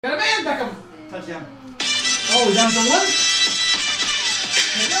again, Beckham. Touchdown. Oh, we're down to 1.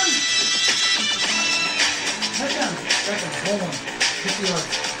 Touchdown. Beckham, hold on. 50 yards.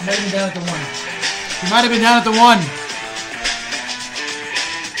 He might have been down at the 1. He might have been down at the 1.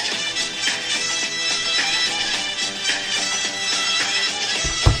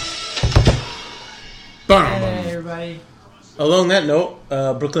 Hey, everybody. Along that note,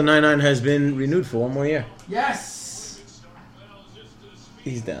 Brooklyn Nine-Nine has been renewed for 1 more year. Yes.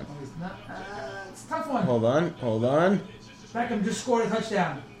 He's down. Oh, he's not, it's a tough one. Hold on. Beckham just scored a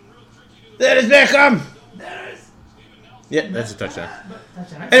touchdown. There is Beckham! There it is. Yeah, that's a touchdown.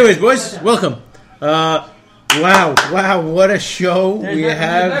 Touchdown. Anyways, boys, Touchdown. welcome. Wow, what a show There's we Beckham.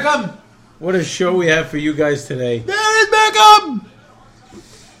 have. There's Beckham. What a show we have for you guys today. There is Beckham.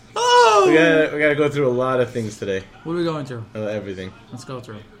 Oh. We gotta go through a lot of things today. What are we going through? Everything. Let's go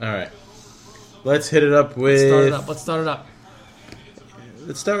through. All right. Let's hit it up with... Let's start it up.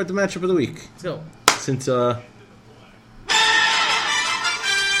 Let's start with the matchup of the week. Let's go. Since,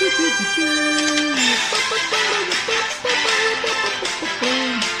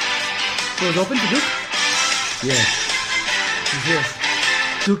 Floor is open to Duke? yeah. He's here.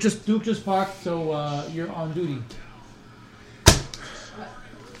 Duke just parked, so you're on duty.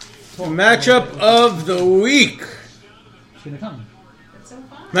 Matchup of the week. She's gonna come.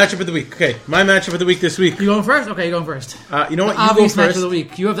 Matchup of the week. Okay, my matchup of the week this week. You going first? Okay, you going first. You know what? The You go obvious match first. of the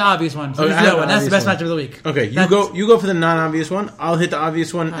week. You have the obvious one. So Oh, use I have that the one. That's the best obvious one. match of the week. Okay, you go for the non-obvious one. I'll hit the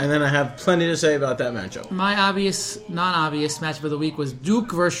obvious one, and then I have plenty to say about that matchup. My obvious, non-obvious matchup of the week was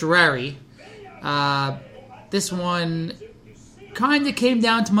Duke versus Sherrari. This one kind of came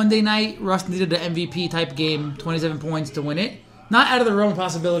down to Monday night. Russ needed an MVP type game, 27 points to win it. Not out of the realm of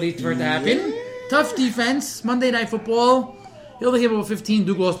possibility for it to happen. Tough defense. Monday Night Football. He only came up with 15.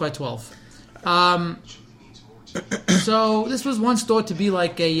 Duke lost by 12. So this was once thought to be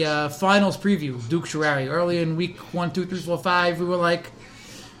like a finals preview. Duke Sherrari. Early in week 1, 2, 3, 4, 5, we were like,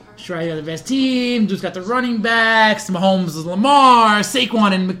 Sherrari got the best team. Duke's got the running backs. Mahomes is Lamar.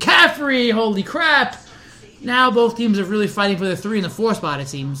 Saquon and McCaffrey. Holy crap. Now both teams are really fighting for the 3 and the 4 spot, it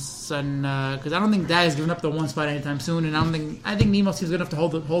seems. And because I don't think Dak is giving up the 1 spot anytime soon, and I think Nemo's team's good enough to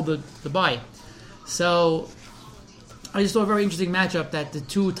hold the bye. So I just saw a very interesting matchup that the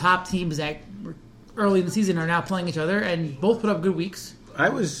two top teams that were early in the season are now playing each other, and both put up good weeks. I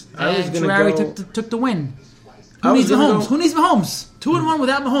was And gonna Sherrari go. took the win. I Who was needs gonna Mahomes? go- Who needs Mahomes? 2-1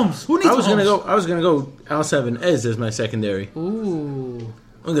 without Mahomes. Who needs I was Mahomes? gonna go Al-Sav Ez as my secondary Ooh.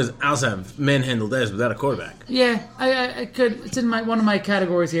 because Al-Sav manhandled Ez without a quarterback. Yeah, I could. It's in one of my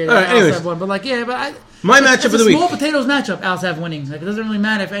categories here. All right, anyways. Alsav won, but My it's matchup of the a week. small potatoes matchup. Alsav winning. Like it doesn't really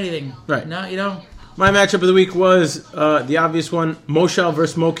matter if anything. Right. No, you know. My matchup of the week was the obvious one: Moshal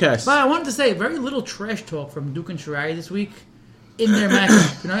versus Mokes. But I wanted to say very little trash talk from Duke and Sherrari this week in their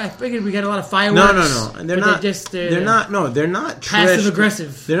matchup. You know, I figured we got a lot of fireworks. No. And they're not. They're not trash. passive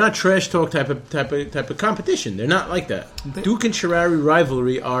aggressive. They're not trash talk type of competition. They're not like that. Duke and Sherrari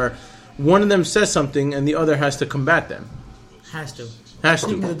rivalry are one of them says something and the other has to combat them. Has to.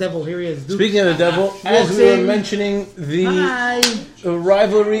 Speaking of the devil, here he is. Duke. Speaking of the devil, as we were mentioning the Hi.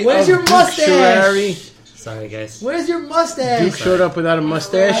 rivalry Where's of your Duke mustache? Sherrari. Sorry, guys. Where's your mustache? Duke showed up without a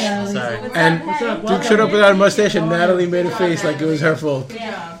mustache, Sorry. and What's up? Duke showed up without a mustache, and Natalie made a face like it was her fault.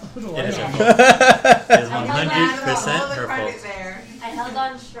 Yeah. It is her fault. It is 100% her fault. I held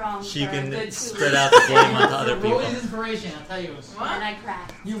on strong. She for a good can 2 spread weeks. out the blame onto other What people. was inspiration? I'll tell you. And I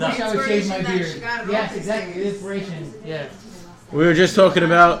cracked. You Stop. wish I would shave my Inspiration that beard. she got it Yes, off. exactly. Inspiration. Yeah. We were just talking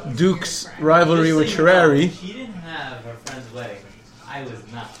about Duke's rivalry with Sherrari. She didn't have her friend's wedding. I was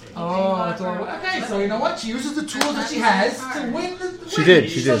not there. Oh, it's all okay. So you know what? She uses the tools that she has to win. She did,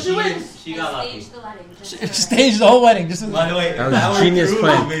 she So did. she wins. She got lucky. Staged the wedding. She staged the whole wedding. Just By the way, That was if a were genius true,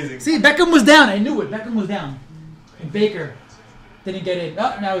 plan. Amazing. see, Beckham was down. I knew it. Beckham was down. And Baker didn't get in.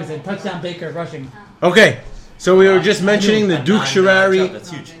 Oh, now he's in. Touchdown, Baker rushing. Okay, so we were just mentioning the Duke Sherrari. That's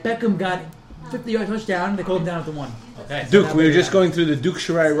huge. Beckham got 50-yard touchdown. They called him down at the 1. Okay. Duke, we were just going through the Duke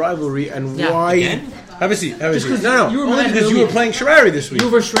Sherrari rivalry and Yeah. why. Again? Have a seat. Have a Just seat. 'cause No, you were only match of because the you were week. playing Sherrari this week. You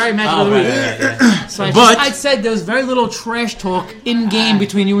were Sherrari match Oh, of the right, week. right, right. So But- I said there was very little trash talk in game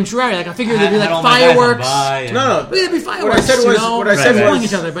between you and Sherrari. Like I figured there'd be Had like all my guys on fireworks. bye and- No. There'd be fireworks. What I said was, you know, what I said Right, right. pulling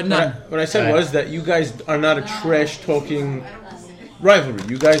was, each other, but none. what I said Right. was that you guys are not a trash talking rivalry.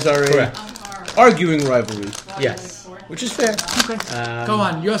 You guys are a Correct. arguing rivalry, Yes. which is fair. Okay. Go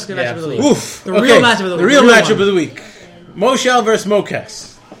on. You're the match of the week. Oof. The real matchup of the week. The real The real matchup one. of the week. Moshal versus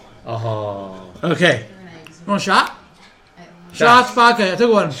Mokes. Oh. Okay. You want a shot? Shots, vodka. I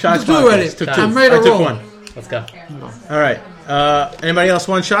took one. Shots. Two already. Took Shots. two. I'm ready to I took roll. one. Let's go. All right. Anybody else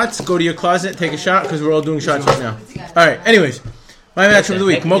want shots? Go to your closet, take a shot because we're all doing shots right now. All right. Anyways, My match of the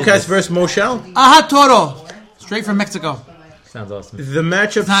week: What the heck Mocas is versus Moshel. Aha Toro, straight from Mexico. Sounds awesome. The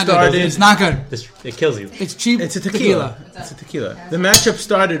matchup It's not good. started. It's not good. It kills you. It's cheap. It's a tequila. It's a tequila. The matchup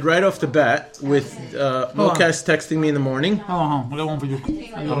started right off the bat with Mocas texting me in the morning. Hold on. I got one for you.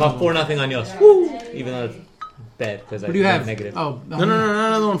 I'm up 4-0 on yours. Even though it's bad because I What do you have? negative. Oh, No,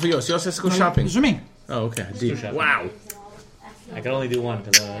 another one for yours. Yours has to go shopping. This is me. Oh, okay. Deep. shopping. Wow. I can only do one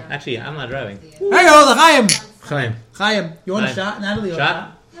because actually I'm not driving. Hey, yo, Chaim. Chaim. Chaim, you want a Chaim. shot? Natalie, you want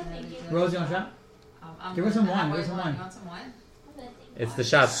Shot? a shot? Rose, you want a shot? Give her some wine. Give her some wine. You want some wine? It's the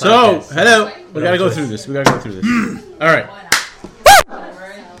shot. So, podcast. hello. We gotta go through this. All right.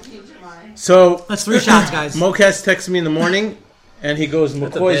 So, That's 3 shots, guys. Mocas texts me in the morning, and he goes,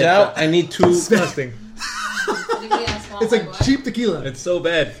 That's a McCoy's bad out. shot. I need 2. Disgusting. It's like cheap tequila. It's so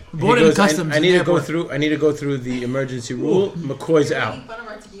bad. He Bought it in goes, customs. I in need the to go airport. through. I need to go through the emergency rule. McCoy's out.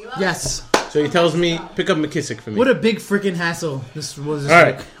 Yes. So he tells me, pick up McKissick for me. What a big freaking hassle this was. This All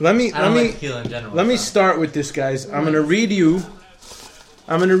right, week. let me I don't like let tequila in general. me so. start with this, guys. I'm gonna read you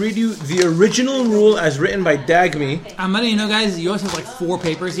the original rule as written by Dagme. I'm letting you know, guys. Yours has like 4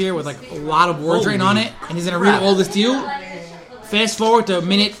 papers here with like a lot of words written on Holy it, and he's gonna read all this to you. Fast forward to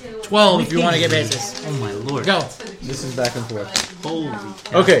minute 12 if you want to get past this. Oh my lord. Go. This is back and forth. Holy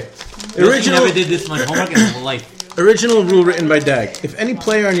cow. Okay, Original. original Never did this much homework in his whole life. original rule written by Dag. If any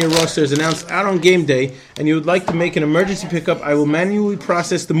player on your roster is announced out on game day and you would like to make an emergency pickup, I will manually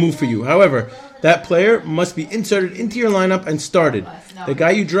process the move for you. However, that player must be inserted into your lineup and started. The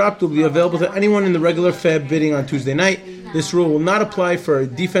guy you dropped will be available to anyone in the regular Feb bidding on Tuesday night. This rule will not apply for a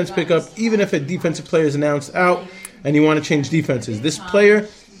defense pickup, even if a defensive player is announced out and you want to change defenses. This player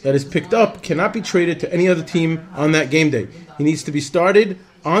that is picked up cannot be traded to any other team on that game day. He needs to be started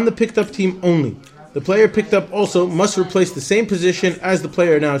on the picked up team only. The player picked up also must replace the same position as the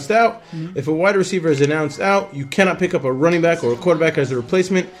player announced out. If a wide receiver is announced out, you cannot pick up a running back or a quarterback as a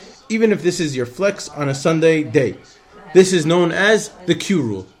replacement, even if this is your flex on a Sunday day. This is known as the Q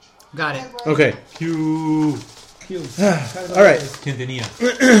rule. Got it. Okay. Q. All right.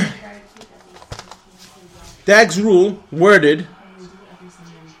 Quintanilla. Dag's rule worded.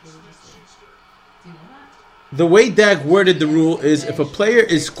 The way Dag worded the rule is if a player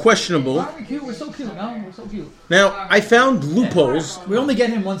is questionable. We're cute. We're so cute. No, we're so cute. Now, I found loopholes We only get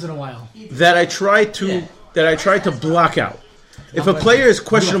him once in a while. that I try to block out. If a player is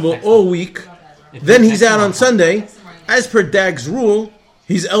questionable all week, then he's out on Sunday. As per Dag's rule,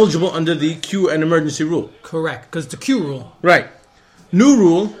 he's eligible under the Q and emergency rule. Correct, because it's the Q rule. Right. New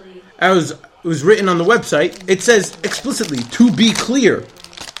rule, as it was written on the website, it says explicitly, to be clear,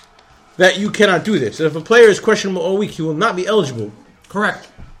 that you cannot do this. If a player is questionable all week, he will not be eligible. Correct,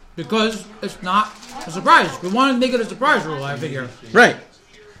 because it's not a surprise. We wanted to make it a surprise rule, I figure. Right.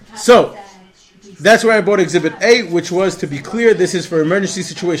 So, that's where I bought Exhibit A, which was, to be clear, this is for emergency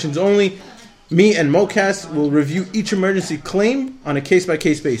situations only. Me and Mocas will review each emergency claim on a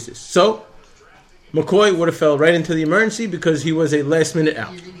case-by-case basis. So, McCoy would have fell right into the emergency because he was a last-minute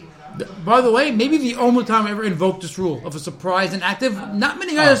out. By the way, maybe the only time I ever invoked this rule of a surprise and active. Not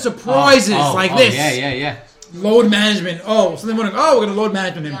many guys have surprises like this. Yeah. Load management. Oh, Sunday morning. Oh, we're gonna load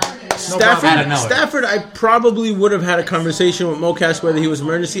management him. No Stafford, problem. know it. Stafford, I probably would have had a conversation with Mocas whether he was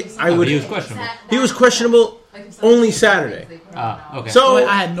emergency. I would. He was questionable. He was questionable only Saturday. Okay. So,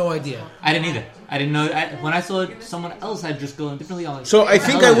 I had no idea. I didn't either. I didn't know. When I saw someone else had just gone differently, I'm like, so I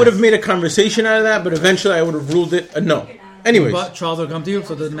think I would have made a conversation out of that, but eventually I would have ruled it a no. Anyways, But Charles will come to you,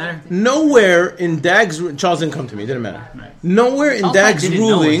 so it doesn't matter. nowhere in Dag's Charles didn't come to me. Didn't matter. Nowhere in Dag's didn't know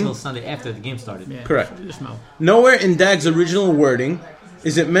ruling. until Sunday after the game started. Yeah, Correct. Just know. Nowhere in Dag's original wording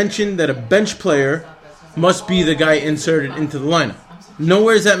is it mentioned that a bench player must be the guy inserted into the lineup.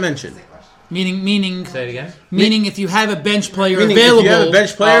 Nowhere is that mentioned. Meaning, Say it again. if you have a bench player Meaning, available, if you have a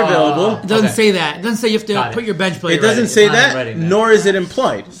bench player available, it doesn't Okay. say that. It doesn't say you have to Got it. put your bench player. it doesn't right. say Not that, writing that. nor is it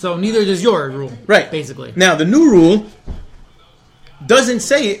implied. So neither does your rule. Right. Basically. Now, the new rule doesn't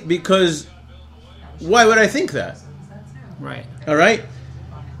say it because why would I think that? Right. All right?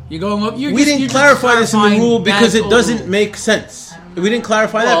 You're going up. We didn't clarify this in the rule because it doesn't make sense. We didn't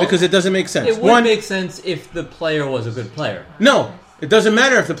clarify that Well, because it doesn't make sense. It would make sense if the player was a good player. No, it doesn't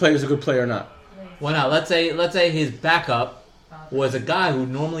matter if the player is a good player or not. Well, now let's say his backup was a guy who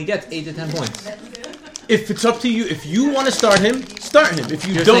normally gets 8 to 10 points. If it's up to you, if you want to start him, start him. If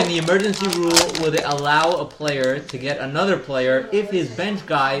you You're don't, saying the emergency rule would allow a player to get another player if his bench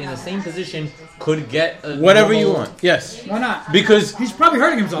guy in the same position could get a whatever you normal- want. Yes, Why not? because He's probably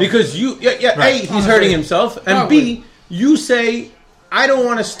hurting himself. you, Right. A, he's hurting himself, and Probably. B, you say, I don't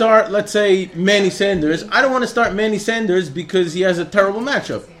want to start, let's say, Manny Sanders. I don't want to start Manny Sanders because he has a terrible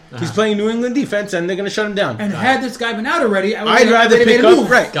matchup. He's playing New England defense, and they're going to shut him down. And had this guy been out already, I'd rather pick up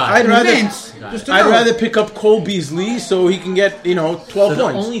right. Got it. I'd rather pick up Cole Beasley so he can get 12 So points. the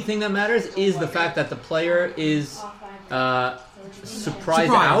only thing that matters is the fact that the player is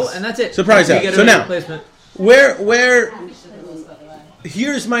surprised out, and that's it. Surprised You out. get a So now- replacement. Where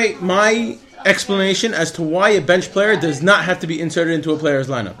here's my explanation as to why a bench player does not have to be inserted into a player's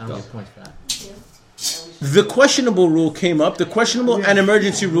lineup. I don't get points for that. The questionable rule came up. The questionable and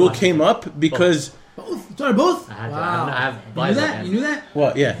emergency rule came up because Both. Sorry, both? I had to- Wow. I have You knew bias that? again. You knew that?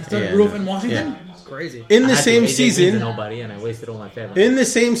 well, yeah, Started roof in Washington? Crazy. In I the had to. same AJ means to season, nobody, and I wasted all my family. in the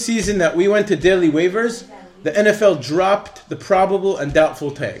same season that we went to daily waivers, the NFL dropped the probable and doubtful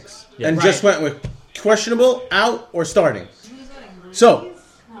tags Yeah. and Right. just went with questionable, out, or starting. So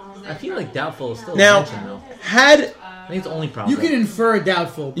I feel like doubtful is still now, mentioned, though. had I think it's only probable. You can infer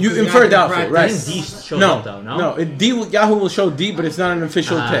doubtful. You because you're infer not gonna doubtful, practice. right. I think D shows no, up, though, no? Yahoo will show D, but it's not an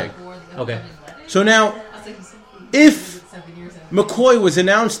official tag. Okay. So now, if McCoy was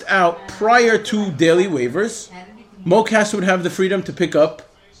announced out prior to daily waivers, Mocas would have the freedom to pick up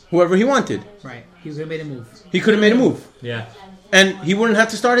whoever he wanted. Right. He was going to make a move. He could have made a move. Yeah. And he wouldn't have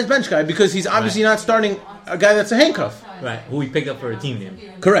to start his bench guy because he's obviously not starting a guy that's a handcuff. Right. Who we picked up for a team name.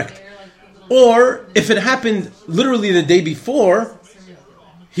 Correct. Or if it happened literally the day before,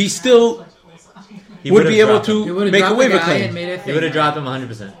 he still He would would've be able dropped him. He to would have make a dropped waiver the guy claim. and made a He thing. would have dropped him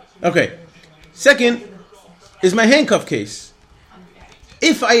 100%. Okay. Second is my handcuff case.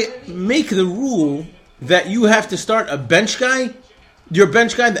 If I make the rule that you have to start a bench guy, your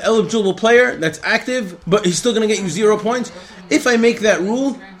bench guy, the eligible player that's active, but he's still going to get you 0 points. If I make that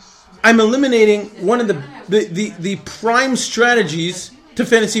rule, I'm eliminating one of the prime strategies to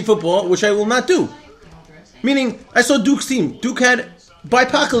fantasy football, which I will not do. Meaning, I saw Duke's team. Duke had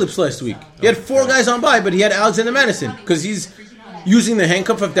Bipocalypse last week. He had 4 guys on bye, but he had Alexander Madison because he's using the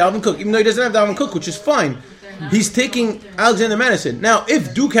handcuff of Dalvin Cook, even though he doesn't have Dalvin Cook, which is fine. He's taking Alexander Madison. Now,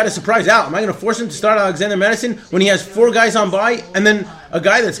 if Duke had a surprise out, am I going to force him to start Alexander Madison when he has 4 guys on bye and then a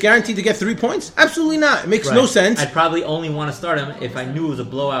guy that's guaranteed to get 3 points? Absolutely not. It makes no Right. sense. I'd probably only want to start him if I knew it was a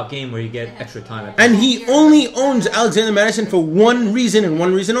blowout game where you get extra time. And he only owns Alexander Madison for one reason and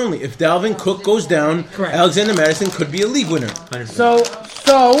one reason only. If Dalvin Cook goes down, Correct. Alexander Madison could be a league winner. 100%.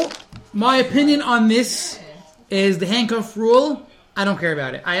 So my opinion on this is the handcuff rule. I don't care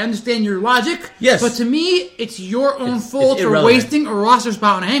about it. I understand your logic. Yes. But to me, it's your own It's fault for irrelevant. wasting a roster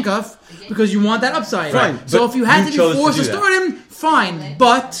spot on a handcuff because you want that upside. Fine, So but if you had you to chose be to forced to do that. start him, fine.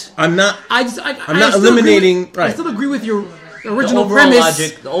 But I'm not. I'm not eliminating- I right. still agree with your original overall premise.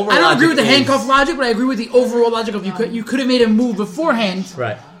 logic- the overall I don't agree with the logic handcuff is- logic, but I agree with the overall logic of you could have made a move beforehand,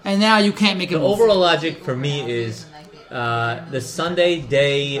 Right. and now you can't make a The move. overall logic for me is the Sunday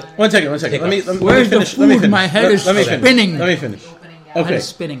day. One second. Let me Where's the finish. Let me food? finish. My head Let- is let me finish. spinning. Let me finish. I'm Okay.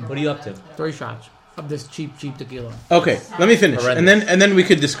 spinning. What are you up to? 3 shots of this cheap tequila. Okay. Let me finish, Horrendous. and then we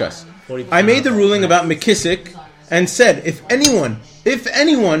could discuss. 40%. I made the ruling about McKissick and said if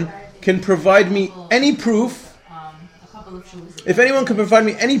anyone can provide me any proof. If anyone can provide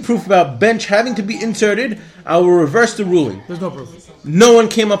me any proof about bench having to be inserted, I will reverse the ruling. There's no proof. No one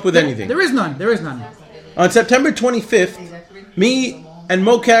came up with anything. There is none. There is none. On September 25th, me and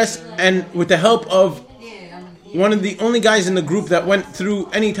Mocas, and with the help of one of the only guys in the group that went through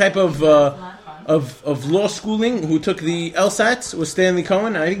any type of law schooling, who took the LSATs, was Stanley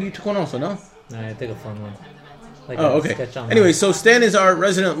Cohen. I think you took one also, no? Nah, I take a fun one. Like Oh, a okay. sketch on Anyway, so Stan is our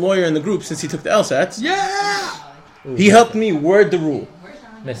resident lawyer in the group since he took the LSATs. Yeah. He helped me word the rule.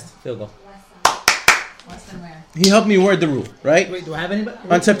 missed field goal. He helped me word the rule, right? Wait, do I have anybody?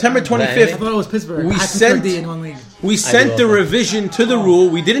 On September I 25th, thought it was Pittsburgh. We I had sent- Pittsburgh D in one league. we sent the also. revision to the rule.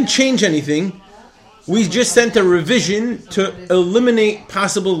 We didn't change anything. We just sent a revision to eliminate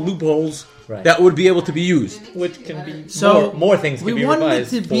possible loopholes Right. that would be able to be used. Which can be So more things can we be wanted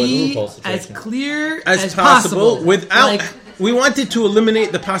revised it to for the be loophole as situation. clear As possible, without. Like, We wanted to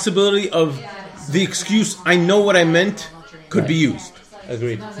eliminate the possibility of the excuse "I know what I meant" could be used.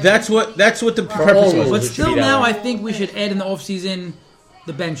 Agreed. That's what the all purpose rules. was. but It should still, be that now way. I think we should add in the offseason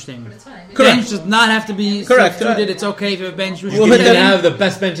the bench thing. Correct. Bench does not have to be Correct. substituted. It's okay if you have a bench. We'll You hit can that- have the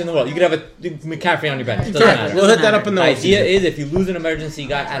best bench in the world. You could have a McCaffrey on your bench. It doesn't Correct. matter. We'll hit that up in the The idea offseason. is if you lose an emergency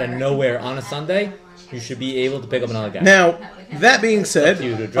guy out of nowhere on a Sunday, you should be able to pick up another guy. Now, that being said, Up to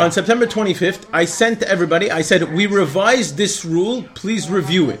you to drop. on September 25th, I sent to everybody, I said, we revised this rule, please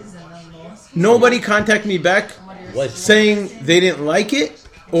review it. Nobody contacted me back Was saying they didn't like it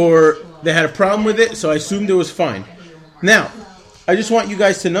or they had a problem with it, so I assumed it was fine. Now, I just want you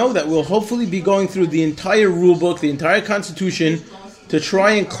guys to know that we'll hopefully be going through the entire rule book, the entire Constitution, to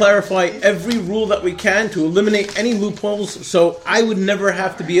try and clarify every rule that we can to eliminate any loopholes, so I would never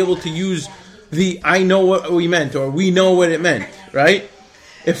have to be able to use the I know what we meant or we know what it meant, right?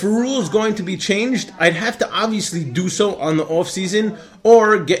 If a rule is going to be changed, I'd have to obviously do so on the off season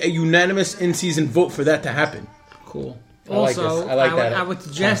or get a unanimous in-season vote for that to happen. Cool. I like Also, this. I like that I would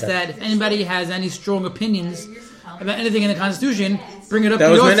suggest concept. that if anybody has any strong opinions about anything in the Constitution, bring it up That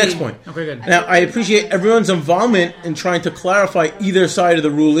to was your my next team. point. Okay, good. Now, I appreciate everyone's involvement in trying to clarify either side of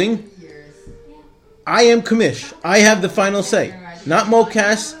the ruling. I am commish. I have the final say. Not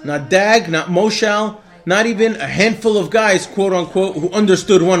Mocas, not Dag, not Moshal, not even a handful of guys, quote unquote, who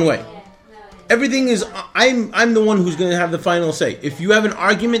understood one way. Everything is, I'm the one who's going to have the final say. If you have an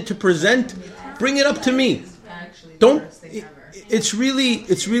argument to present, bring it up to me. It's really,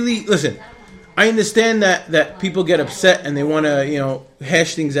 listen, I understand that people get upset and they want to,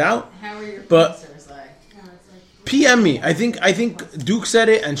 hash things out, but PM me. I think Duke said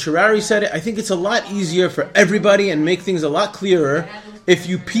it and Sharari said it. I think it's a lot easier for everybody and make things a lot clearer if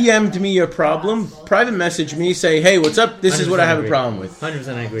you PM'd me your problem, private message me, say, hey, what's up? This is what I have a problem with.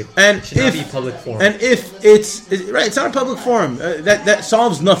 100% I agree. And It should not be public forum. And if it's right, it's not a public forum. That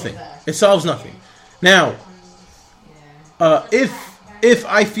solves nothing. It solves nothing. Now, if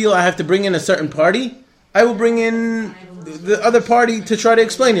I feel I have to bring in a certain party, I will bring in the other party to try to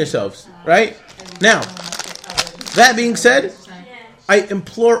explain yourselves. Right? Now, that being said, I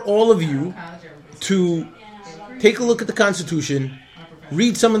implore all of you to take a look at the Constitution,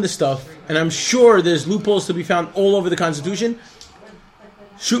 read some of the stuff, and I'm sure there's loopholes to be found all over the Constitution.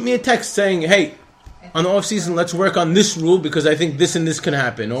 Shoot me a text saying, hey, on the off season, let's work on this rule because I think this and this can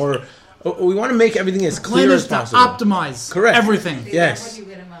happen. Or we want to make everything as Plan clear is as to possible. optimize Correct. everything. Yes.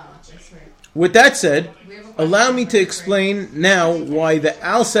 With that said, allow me to explain now why the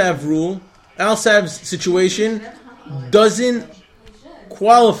Al-Sav's situation doesn't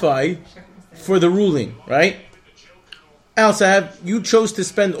qualify for the ruling, right? Al-Sav, you chose to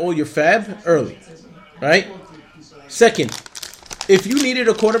spend all your fab early, right? Second, if you needed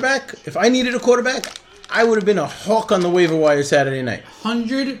a quarterback, if I needed a quarterback, I would have been a hawk on the waiver wire Saturday night.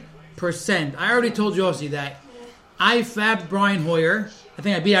 100%. I already told you, obviously, that I fabbed Brian Hoyer. I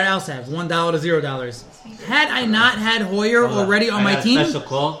think I beat out Al-Sav, $1 to $0. Had I not had Hoyer already on my team... Special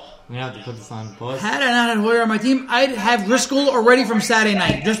call. I'm going to have to put this on pause. Had I not had Hoyer on my team, I'd have Driscoll already from Saturday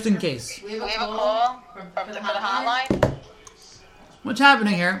night, just in case. We have a call for the hotline. What's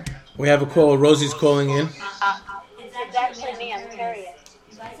happening here? We have a call. Rosie's calling in. It's actually me. I'm curious.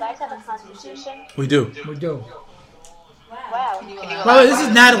 You guys have a constitution? We do. We do. Wow. By the way, this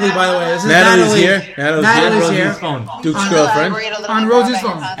is Natalie, by the way. This is Natalie's Natalie. here. Natalie's Rosie's here. phone. Duke's girlfriend. On Rosie's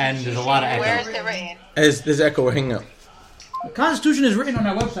phone. And there's a lot of Where is echo. it written? There's echo. We're hanging up. The Constitution is written on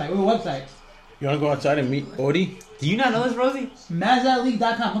our website. We have a website. You want to go outside and meet Odie? Do you not know this, Rosie?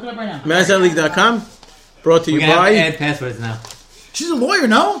 MazatLeague.com. Look it up right now. MazatLeague.com. Brought to We're you going to have to by... add passwords now. She's a lawyer,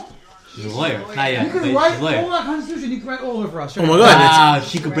 no? She's a lawyer. Not You yet. can but write she's a lawyer. all our Constitution. You can write all over for us. Oh my God. Wow,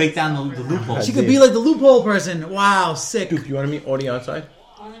 she could break down the loophole. She could be like the loophole person. Wow, sick. Duke, you want to meet Odie outside?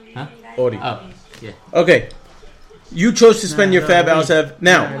 Huh? Odie. Oh, yeah. Okay. You chose to spend your fab Al-Sav.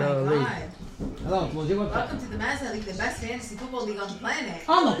 Now, Hello, what's your website? Welcome to the Mazda League, the best fantasy football league on the planet.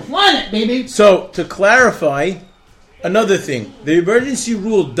 On the planet, baby. so to clarify, another thing. The emergency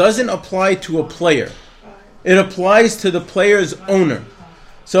rule doesn't apply to a player. It applies to the player's owner.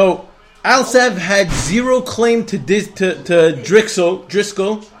 So, Al-Sav had zero claim to Driscoll.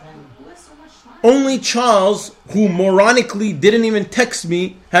 Only Charles, who moronically didn't even text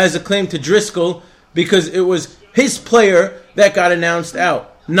me, has a claim to Driscoll because it was his player that got announced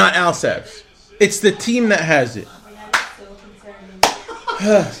out, not Al-Sav's. It's the team that has it.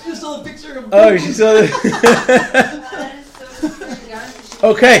 You saw the picture of Oh, she saw it.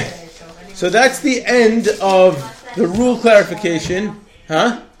 Okay, so that's the end of the rule clarification.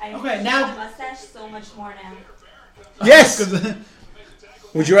 Huh? Okay, now- my mustache so much more now. Yes!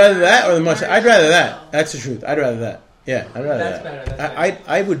 Would you rather that or the mustache? I'd rather that. That's the truth. I'd rather that. Yeah, I'd rather That's that. better, that's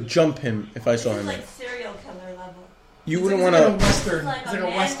I would jump him if I saw This is him there. like serial killer level. You wouldn't want It's like a to. western. Like It's like a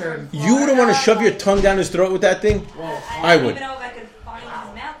man western. from You wouldn't want to Florida. shove your tongue down his throat with that thing. I don't would. even know if I could find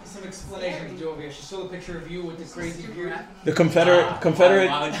his mouth. Some explanation to do over here. She saw the picture of you with the crazy beard. The Confederate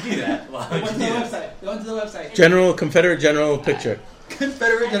Why would you do that? Why would Went you to do the that? website. Go into the website. Confederate general picture.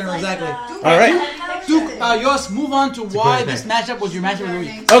 Confederate General, exactly. All right. Duke, Yoss, move on to why this matchup was your matchup of the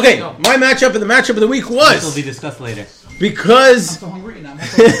week. Okay, Go. my matchup of the matchup of the week This will be was discussed later. because So hungry now. My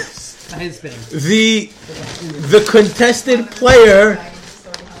head's spinning. the contested player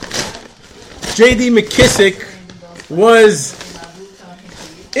J.D. McKissick was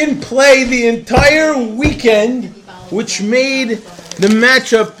in play the entire weekend, which made the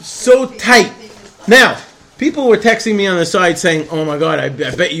matchup so tight. Now, people were texting me on the side saying, "Oh my God, I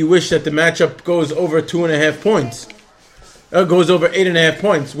bet you wish that the matchup goes over 2.5 points. Goes over 8.5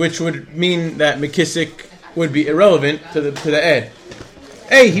 points, which would mean that McKissick would be irrelevant to the ad."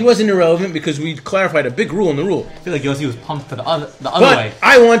 A, he wasn't irrelevant because we clarified a big rule in the rule. I feel like Yossi was pumped for the other But way.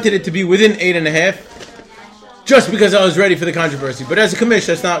 I wanted it to be within 8.5, just because I was ready for the controversy. But as a commish,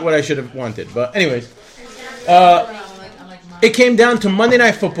 that's not what I should have wanted. But anyways, it came down to Monday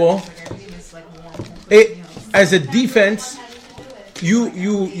Night Football. As a defense, you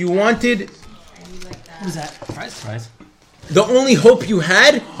wanted. What was that? Price. The only hope you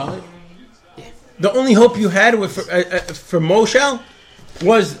had. The only hope you had for Moshel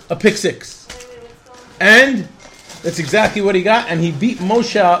was a pick six, and that's exactly what he got. And he beat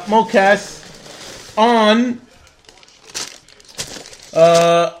Mokas on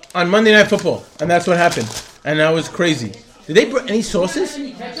Monday Night Football, and that's what happened. And that was crazy. Did they bring any sauces?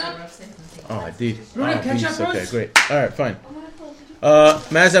 Oh, I did. want to catch up, Okay, Russ? great. All right, fine.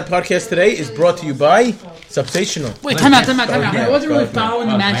 Mazda podcast today is brought to you by Substational. Wait, time out. Yeah, I wasn't really go ahead. following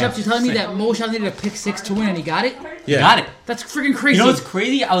the Oh, matchups. man. You're telling me that Moshe needed a pick six to win and he got it? Yeah. Got it. That's freaking crazy. You know what's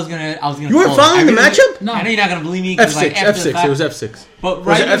crazy? I was gonna. You weren't following the matchup? No. I know you're not gonna believe me. 'cause, like, F6. after the F6. fact- It was F6. But Was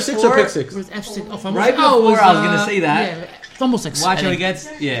right it F6 or before- pick six? It was F6. Oh, fumble. Right Oh, it before was, I was gonna say that. Yeah, fumble six. Watch I how he think. gets.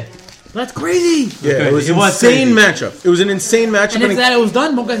 Yeah. That's crazy. Yeah, it was It an was insane crazy. matchup. It was an insane matchup. And and if that was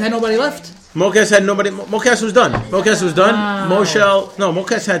done, Mokas had nobody left. Mokas had nobody. Mokas was done. Mokas was done. Moshel. No,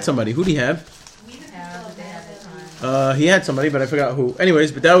 Mokas had somebody. Who did he have? He had somebody, but I forgot who.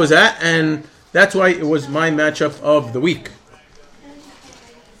 Anyways, but that was that, and that's why it was my matchup of the week.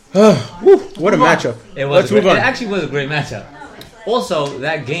 Woo, what a matchup! It was. Let's move on. It actually was a great matchup. Also,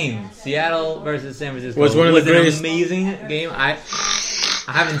 that game, Seattle versus San Francisco, Was one of the greatest- an amazing game. I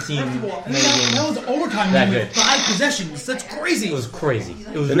haven't seen many games. That was overtime That with good. 5 possessions. That's crazy. It was crazy.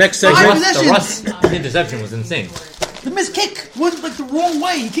 It was The next the segment- Russ, the Russ interception was insane. The missed kick went like the wrong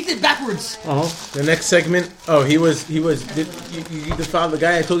way. He kicked it backwards. The next segment. Oh, he was. Did you follow the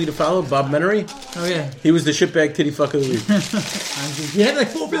guy I told you to follow, Bob Menery? Oh yeah. He was the shitbag titty fuck of the week. He had like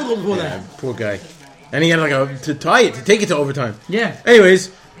 4 field goals before that. Poor guy. And he had to take it to overtime. Yeah.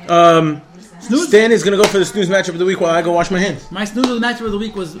 Anyways, Stan is going to go for the snooze matchup of the week while I go wash my hands. My snooze of the matchup of the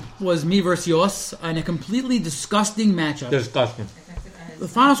week was me versus Yos in a completely disgusting matchup. Disgusting. The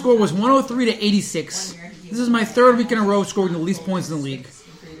final score was 103 to 86. This is my 3rd week in a row scoring the least points in the league.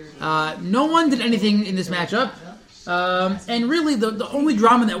 No one did anything in this matchup. And really, the only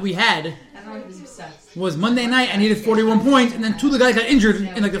drama that we had was Monday night. I needed 41 points, and then 2 of the guys got injured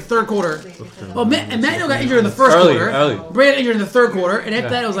in like the 3rd quarter. Well, Emmanuel got injured in the 1st quarter. Early. Brad got injured in the 3rd quarter, and after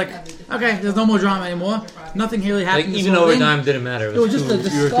that, it was like, okay, there's no more drama anymore. Nothing really Like happened. even overtime didn't matter. It was just a you were too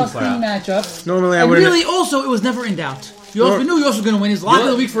disgusting far out. matchup. Normally, I And wouldn't. really, also, it was never in doubt. We knew Yos was going to win. He's lock of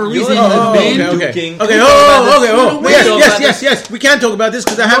the week for a reason. Yos- Oh, He's been. okay. Duking. Okay. We Oh, this. yes. We can't talk about this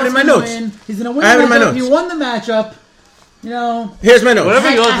because I have it in my Yos notes. gonna win. He's going to win I have it in the my matchup. notes. He won the matchup. You know, Here's my notes. Whatever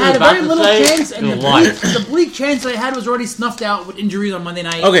I Yos was had a about very to little say, chance, and it was lying. the bleak chance I had was already snuffed out with injuries on Monday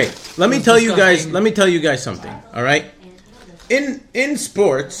night. Okay, let me It was tell you guys. disgusting. Let me tell you guys something. All right, in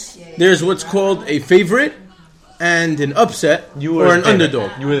sports, there's what's called a favorite and an upset You were or the an favorite.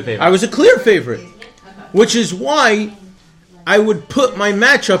 underdog. You were the favorite. I was a clear favorite, which is why I would put my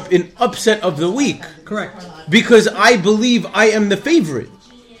matchup in upset of the week Correct. because I believe I am the favorite.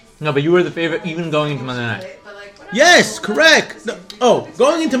 No, but you were the favorite even going into Monday night. Yes, correct. No,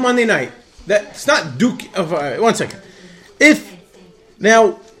 going into Monday night, that's not Duke. One second.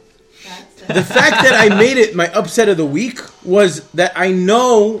 Now, the fact that I made it my upset of the week was that I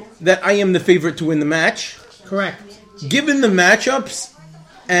know that I am the favorite to win the match. Correct. Given the matchups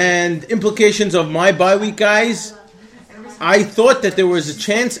and implications of my bye week, guys, I thought that there was a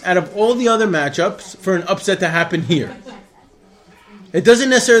chance out of all the other matchups for an upset to happen here. It doesn't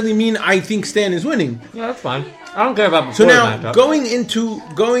necessarily mean I think Stan is winning. Yeah, that's fine. I don't care about So before now, the matchup.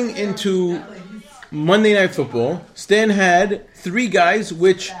 going into Monday Night Football, Stan had 3 guys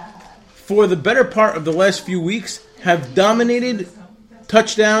which, for the better part of the last few weeks, have dominated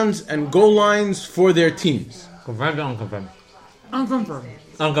touchdowns and goal lines for their teams. Confirmed or unconfirmed? Unconfirmed.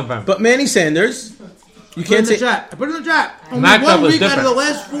 Unconfirmed. But Manny Sanders, you Put it in can't the say... chat. I put it in the chat. Only Matchup 1 was week out of different. the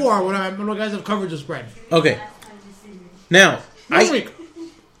last 4 when the guys have covered the spread. Okay. Now, 1 week.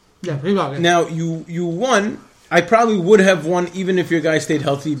 Yeah, pretty well. Yeah. Now you won. I probably would have won even if your guy stayed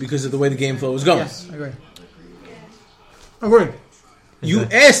healthy because of the way the game flow was going. Yes, I agree. Agreed. You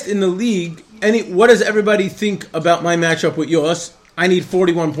asked in the league, what does everybody think about my matchup with yours? I need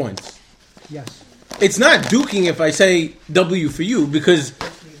 41 points. Yes. It's not duking if I say W for you because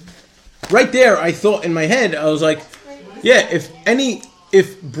right there I thought in my head, I was like, Yeah,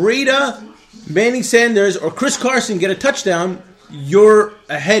 if Breida, Manny Sanders, or Chris Carson get a touchdown, you're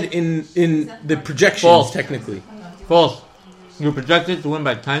ahead in the projections, False. technically. False. You projected to win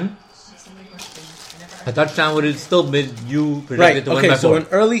by 10. A touchdown would have still been you projected Right. to win Okay. by So 4.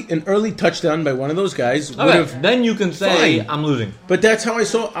 an early touchdown by one of those guys would Okay, have. then you can say Fine. I'm losing. But that's how I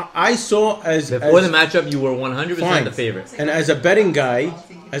saw. I saw as Before the matchup, you were 100% fine. the favorite. And as a betting guy,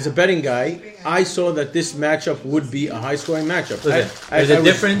 I saw that this matchup would be a high-scoring matchup. Listen, I there's a was-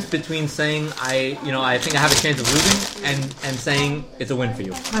 difference between saying I think I have a chance of losing and saying it's a win for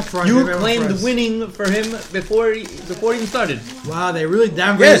you. My fries, You everyone claimed fries. winning for him before he even started. Wow, they really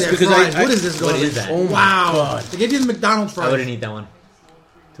downgraded Yes, their because fries. I- What is this What going? is that? Oh my Wow, God. they gave you the McDonald's I fries. wouldn't eat that one.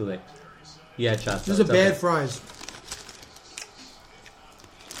 Too late. He had shots. These though. are It's bad okay. fries.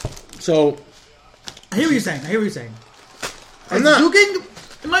 So I hear what you're saying. I'm It's not. duking.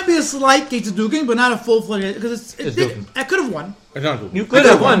 It might be a slight case of duking, but not a full-fledged because It's duking. I could have won. I don't know. You could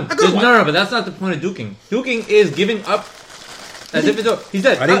have won. I could've won. No, but that's not the point of duking. Duking is giving up as if it's over. He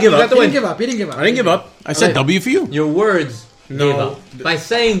said, I didn't give you up. got the He win. didn't give up. He didn't give up. I didn't give up. I said Okay. W for you. Your words No. gave up. By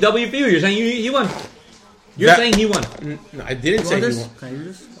saying W for you, you're saying he won. You're That- saying he won. No, I didn't You say want you this? won. Can I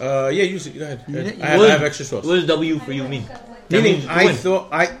use this? Yeah, use it. Go ahead. need it? I have, What I have does- extra sauce. What does W for you mean? That Meaning, means you I win. thought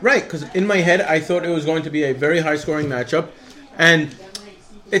because in my head I thought it was going to be a very high scoring matchup, and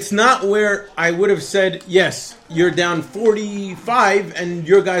it's not where I would have said yes. You're down 45, and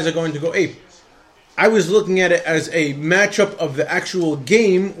your guys are going to go ape. I was looking at it as a matchup of the actual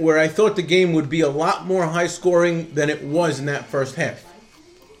game, where I thought the game would be a lot more high scoring than it was in that first half.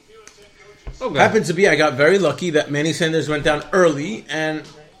 Okay. Happens to be I got very lucky that Manny Sanders went down early and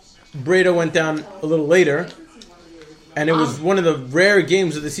Breida went down a little later. And it was one of the rare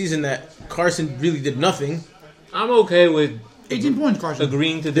games of the season that Carson really did nothing. I'm okay with 18 points, Carson.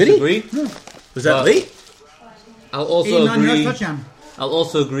 agreeing to Did he? disagree. Was that Well, late? I'll also 89 yards agree. touchdown. I'll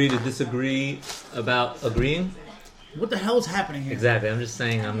also agree to disagree about agreeing. What the hell is happening here? Exactly. I'm just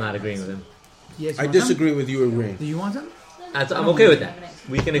saying I'm not agreeing with him. Yes, you I want some? disagree with you agreeing. Do you want some? I'm okay with that.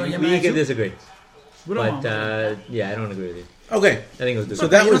 We can Don't agree, you we mind can too? disagree. We don't But want yeah, I don't agree with you. Okay, I think it was so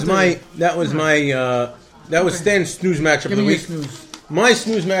good. that you was don't have my that was Stan's snooze matchup of Give the me a week. snooze. My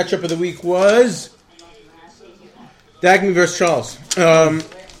snooze matchup of the week was Dagny versus Charles.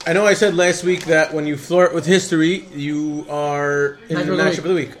 I know I said last week that when you flirt with history, you are in Matchup the of the matchup week. of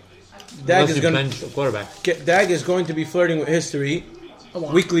the week. Dag Unless is you going bench a quarterback. Dag is going to be flirting with history A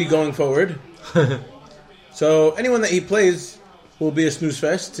lot. weekly going forward. So anyone that he plays will be a snooze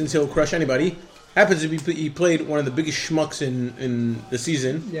fest since he'll crush anybody. Happens to be he played one of the biggest schmucks in the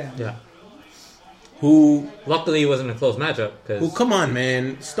season. Yeah. Yeah. Who Luckily, it wasn't a close matchup because come on,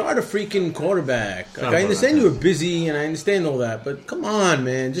 man, start a freaking quarterback. Like, Not a I understand you quarterback. were busy and I understand all that, but come on,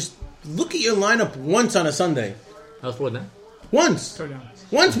 man, just look at your lineup once on a Sunday. I was for that. Once, Throw down.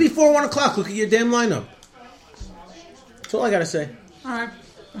 once before 1 o'clock. Look at your damn lineup. That's all I gotta say. All right.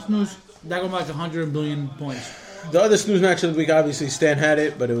 Snooze. That going back to 100 billion points. The other snooze match of the week, obviously, Stan had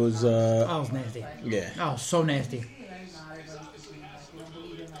it, but it was Oh, it was nasty. yeah. Oh, so nasty.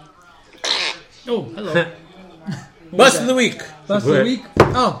 Oh, hello. Bust of the week. Bust of the week.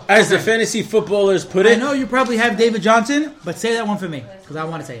 Oh, As the fantasy footballers put I it. know you probably have David Johnson, but say that one for me because I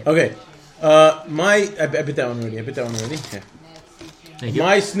want to say it. Okay. I bet that one already. Yeah. Thank you.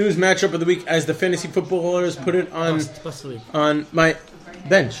 My snooze matchup of the week, as the fantasy footballers put it Bust of the week. on my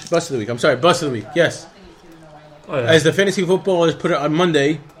bench. Bust of the week. I'm sorry. Bust of the week. Yes. Oh, yeah. As the fantasy footballers put it on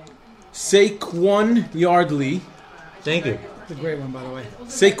Monday, Saquon Yardley. Thank you. It's a great one, by the way.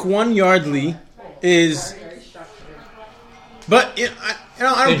 Saquon Yardley is. But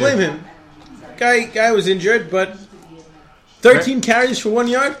I don't blame him. Guy was injured, but 13 carries for 1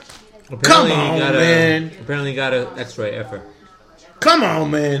 yard. Apparently on, he got man. Apparently, he got an X-ray effort. Come on,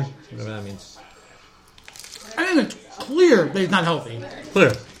 man. Whatever that means. I think it's clear that he's not healthy.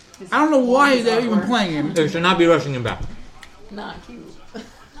 Clear. I don't know why they're even playing him. They should not be rushing him back.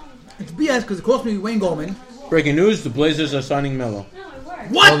 It's BS because it cost me Wayne Goldman. Breaking news: the Blazers are signing Melo.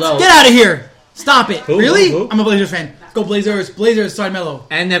 What? Although- Get out of here! Stop it! Who? Really? Who? I'm a Blazers fan. Go Blazers! Blazers, sign Melo.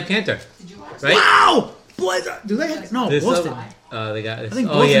 And Nev Cantor. Right? Wow! Blazers! Do they? No, This, Boston. they got. I think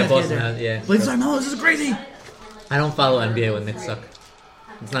oh yeah, has Boston Cantor. has. Yeah. Blazers sign Melo. This is crazy. I don't follow NBA when Knicks suck.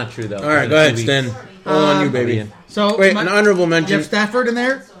 It's not true though. All right, In go 2 ahead, weeks. Stan. All on you, baby. Ian. So Wait, an honorable You mention. have Stafford in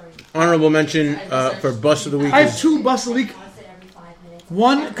there. Honorable mention for bust of the week. I have Is two busts of the week.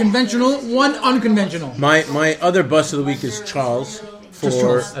 One conventional, one unconventional. my other bust of the week is Charles for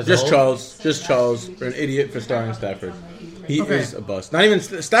Charles. As a whole? just Charles for an idiot for starring Stafford. He Okay. is a bust. Not even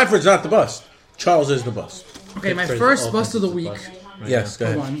Stafford's not the bust. Charles is the bust. Okay, my Pittsburgh's first offense bust of the is a week bust right Yes, go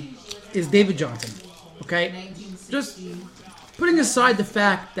ahead. one is David Johnson. Okay, just putting aside the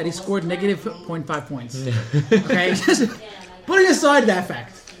fact that he scored negative 0.5 points. Okay, just putting aside that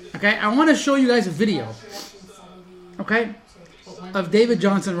fact. Okay, I want to show you guys a video. Okay, of David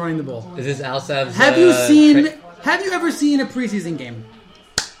Johnson running the ball. Is this Alsav's? Have you seen? Have you ever seen a preseason game?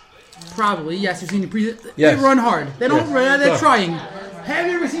 Probably, yes. You've seen the preseason. Yes. They run hard. They don't. Yes. They're trying. Have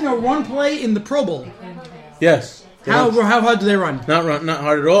you ever seen a run play in the Pro Bowl? Yes. How hard do they run? Not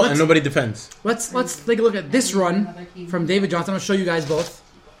hard at all, and nobody defends. Let's take a look at this run from David Johnson. I'll show you guys both.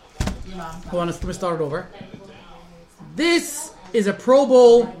 Hold on, let me start it over. This is a Pro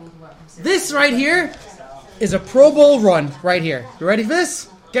Bowl. This right here is a Pro Bowl run right here. You ready for this?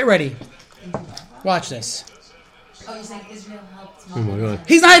 Get ready. Watch this. Oh, you're saying Israel helped Oh my god!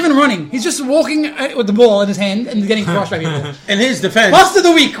 He's not even running. He's just walking with the ball in his hand and getting crushed by people. In his defense, Bust of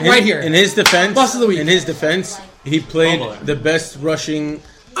the week right here. In his defense, Bust of the week. In his defense, he played Fumble. the best rushing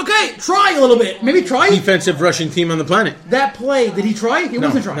Okay, try a little bit. Maybe try defensive rushing team on the planet. that play. Did he try? He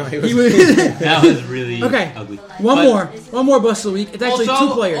wasn't trying. no, he He wasn't. was. That was really Okay, ugly. one But more bust of the week. It's actually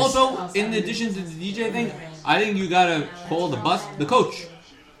two players. Also, in addition to the DJ thing, I think you gotta call the coach.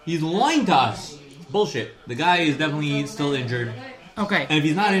 He's lying to us. Bullshit. The guy is definitely still injured. Okay, And if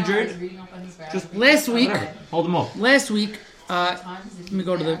he's not injured, just last week, whatever. Hold him off. let me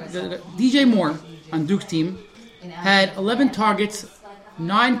go to the DJ Moore on Duke's team had 11 targets,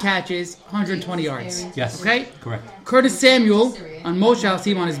 9 catches, 120 yards. Yes. Okay. Correct. Curtis Samuel on Moshal's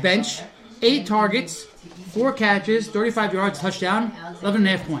team on his bench, 8 targets, 4 catches, 35 yards, touchdown,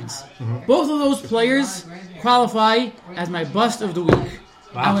 11.5 points. Both of those players qualify as my bust of the week.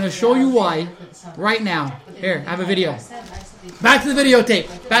 I'm going to show you why right now. Here, I have a video. Back to the videotape.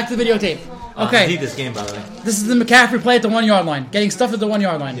 I Okay, need this game, by the way. this is the McCaffrey play at the 1 yard line. Getting stuffed at the 1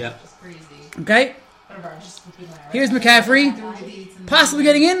 yard line. Yeah. Okay? Here's McCaffrey. Possibly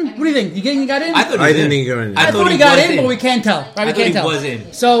getting in? What do you think? You think he got in? I thought he I was didn't in. think he got in. I thought he got in, but we can't tell. Right? We I thought can't he tell. was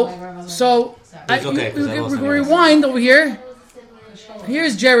in. So It's okay, 'cause I lost we anyways. rewind over here.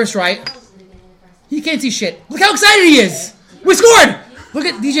 Here's Jarvis Wright. He can't see shit. Look how excited he is. We scored. Look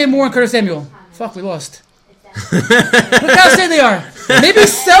at DJ Moore and Curtis Samuel. Fuck, we lost. Look how excited they are. Maybe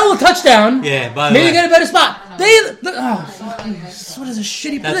sell a touchdown. Yeah, by the Maybe way. get a better spot. They look. Oh, fuck. What is a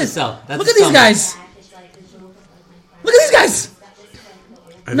shitty That's play? a sell. That's Look a at these sell. guys. Look at these guys.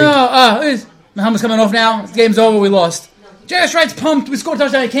 Muhammad's coming off now. The game's over. We lost. Jarvis Wright's pumped. We scored a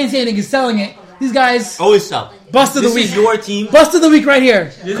touchdown. He can't see anything. He's selling it. These guys. Always sell. Bust of the This week. is your team. Bust of the week right here.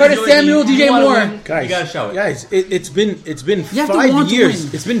 This Curtis is your Samuel, team. You DJ wanna Moore. win, Guys, you gotta show it. Guys, it's been You have to 5 want to years. win.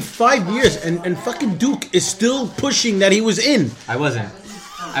 It's been 5 years, and fucking Duke is still pushing that he was in. I wasn't.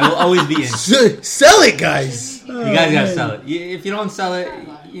 I will always be in. Sell it, guys. You guys gotta sell it. If you don't sell it,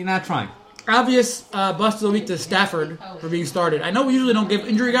 you're not trying. Obvious bust of the week to Stafford for being started. I know we usually don't give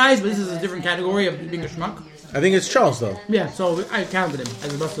injury guys, but this is a different category of being a schmuck. I think it's Charles though. Yeah, so I counted him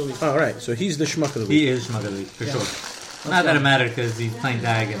as a bust of the week. All right, so he's the schmuck of the week. He is Schmuck of the Week, for sure. Not that it mattered because he's playing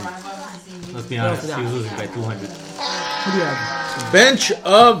tag and let's be honest, he was losing by 200. Who do you have? Bench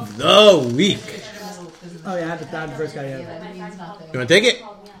of the week. Oh yeah, I had the first guy. Yeah. You want to take it?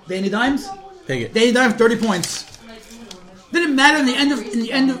 Danny Dimes. Take it. Danny Dimes, 30 points. Didn't matter in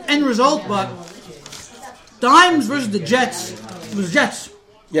the end result, but Dimes versus the Jets. It was Jets.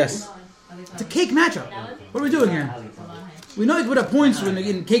 Yes. It's a cake matchup. What are we doing here? We know you put up points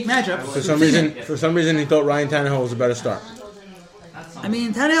in cake matchups. For some reason, he thought Ryan Tannehill was a better start. I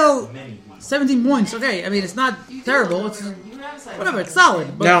mean, Tannehill, 17 points. Okay, I mean, it's not terrible. It's whatever. It's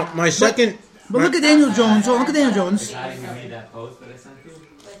solid. But, Now, my second. but look at Daniel Jones. Oh, look at Daniel Jones.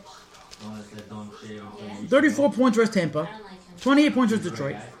 34 points versus Tampa. 28 points versus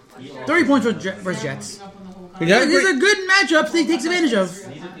Detroit. 30 points versus Jets. These are good matchups he takes advantage of.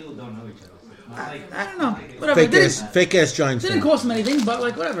 I don't know. Whatever. It Fake ass Giants. didn't fan. cost him anything, but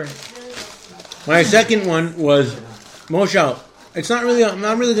like whatever. My second one was Moshal. It's not really. I'm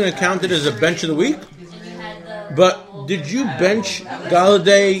not really going to count it as a bench of the week. But did you bench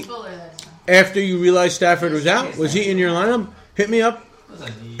Galladay after you realized Stafford was out? Was he in your lineup? Hit me up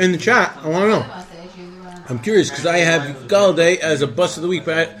in the chat. I want to know. I'm curious because I have Galladay as a bust of the week,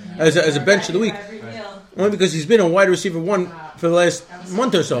 but as a bench of the week, only because he's been a wide receiver one for the last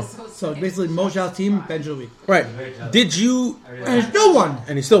month or so. So basically, Moshal's team bench of the week, Right? Did you? and it's no one.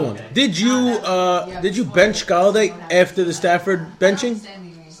 And he still won. Did you bench Galladay after the Stafford benching?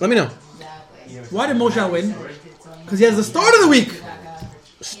 Let me know. Why did Moshal win? Because he has the start of the week.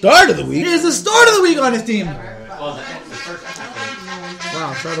 Start of the He week. has the start of the week on his team. Wow,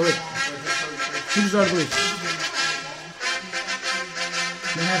 start of the week. Who's the start of the week?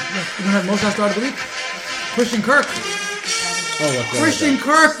 You don't have Moshal start of the week? Christian Kirk. Oh, what's Christian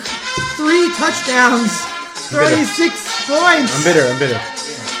Kirk, 3 touchdowns, 36 points. I'm bitter.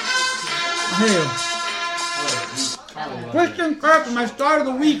 Hey. Christian Kirk, my start of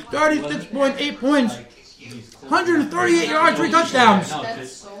the week, 36.8 points, 138 yards, 3 touchdowns.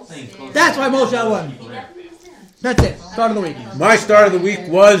 That's why Moshe won. That's it. Start of the week. My start of the week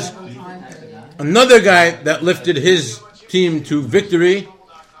was another guy that lifted his team to victory.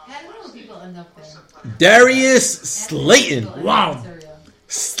 Darius Slayton. Wow.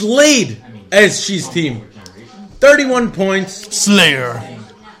 Slayed Eschi's team. 31 points. Slayer.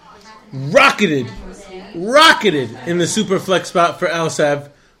 Rocketed in the super flex spot for Alsav,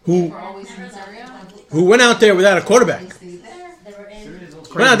 who went out there without a quarterback.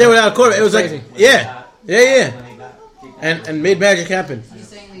 Went out there without a quarterback. It was like, yeah. And made magic happen.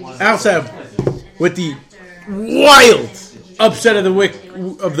 Alsav with the wild upset of the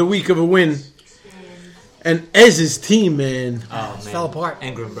week of a win. And Ez's team, man. Oh, man. Fell apart.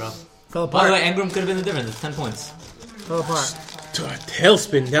 Engram, bro. Fell By the apart. way, Engram could have been the difference. It's 10 points. Fell apart. To a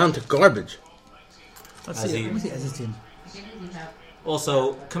tailspin down to garbage. Let's see. Let me see Ez's team.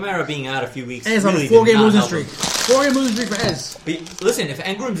 Also, Kamara being out a few weeks. Ez on really a 4-game did not losing help streak. him. 4-game losing streak for Ez. But listen, if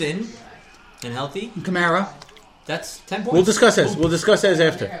Engram's in and healthy, Kamara. that's 10 points. We'll discuss Ez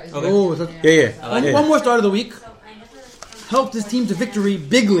after. Okay. Oh, so- Yeah. One more start of the week. Helped his team to victory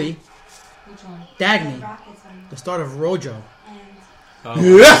bigly. Dagny. The start of Rojo.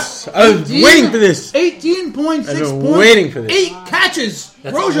 Yes! I was waiting for this. 18.6 I've been points. waiting for this. 8 catches.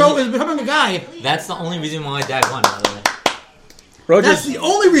 That's Rojo only- is becoming a guy. That's the only reason why Dag won, by the way. That's the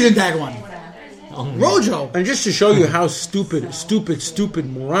only reason Dag won. Rojo. And just to show you how stupid,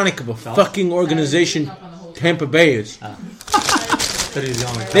 moronic of a fucking organization Tampa Bay is.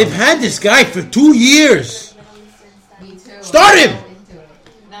 They've had this guy for 2 years. Start him!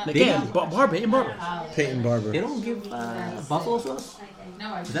 They can. Peyton Barber. Peyton Barber. They don't give buffalo sauce?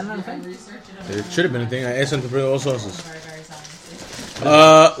 Is that not a thing? It should have been a thing. I asked them to bring all sauces.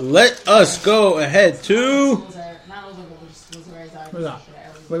 Let us go ahead to... What's that?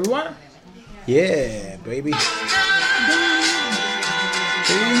 Wait, what? Yeah, baby.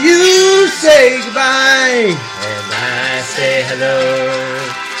 You say goodbye. And I say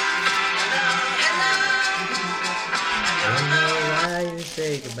hello.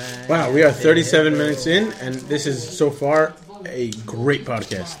 Wow, we are 37 minutes in, and this is so far a great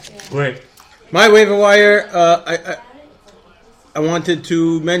podcast. Great. My waiver wire. I wanted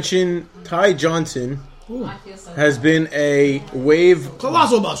to mention Ty Johnson has been a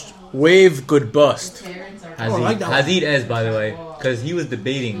Colossal bust. wave good bust. I like that one. Hazid Ez, by the way, because he was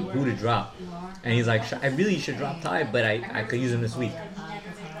debating who to drop. And he's like, I really should drop Ty, but I could use him this week.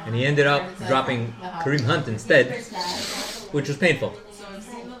 And he ended up dropping Kareem Hunt instead, which was painful.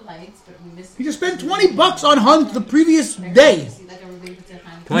 He just spent $20 on Hunt the previous day.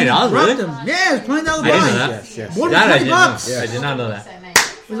 $20, Dropped really? him. Yeah, it's $20 I didn't know that. Yes. More That I than didn't $20. know. I did not know that.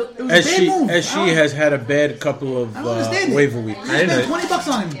 It was a As bad she move. has had a bad couple of I don't understand waiver it. weeks. He I didn't spent know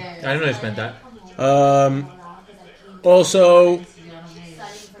 $20 on him. I didn't know he spent that. Also,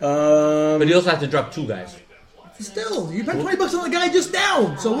 But he also had to drop 2 guys. Still, you spent $20 on the guy just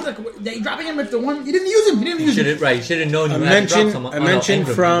now. So what? They dropping him at the one you didn't use him. You didn't use him. You should have known you I had to drop mentioned someone.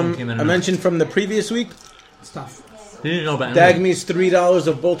 I mentioned from the previous week. It's tough. You didn't know about Dagme's $3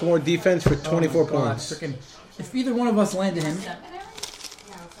 of Baltimore defense for 24 God, points. frickin'. If either one of us landed him,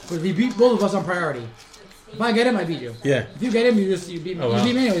 because we beat both of us on priority. If I get him, I beat you. Yeah, If you get him, you beat me. Oh, wow. You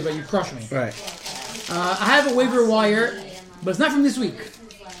beat me anyways, but you crush me. right. I have a waiver wire, but it's not from this week.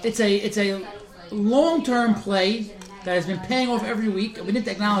 It's a long-term play that has been paying off every week. We didn't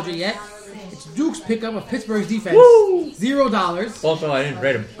acknowledge it yet. It's Duke's pickup of Pittsburgh's defense. $0 Also, I didn't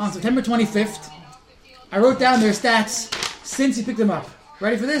rate him. on September 25th. I wrote down their stats since he picked them up.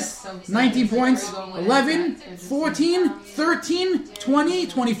 Ready for this? 19 points, 11, 14, 13, 20,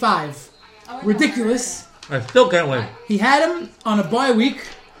 25. Ridiculous. I still can't win. He had him on a bye week.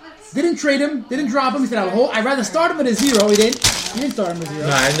 Didn't trade him. Didn't drop him. He said, I'd rather start him at a 0. He didn't start him at 0.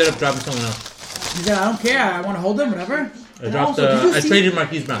 No, I ended up dropping someone else. He said, I don't care. I want to hold him, whatever. I And dropped. also, did you I see- traded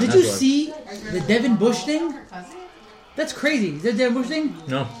Marquise Brown. Did That's you why. see the Devin Bush thing? That's crazy. The Devin Bush thing?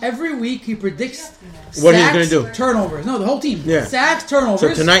 No. Every week he predicts What he's sacks, gonna do. turnovers. No, the whole team. Yeah. Sacks, turnovers.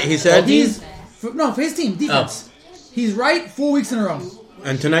 So tonight he said, for his team, defense. Oh. He's right 4 weeks in a row.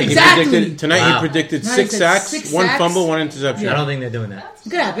 and tonight Exactly. he predicted Wow. he predicted Tonight 6 he said sacks, 6 1 sacks. fumble, 1 interception. I don't think they're doing that. It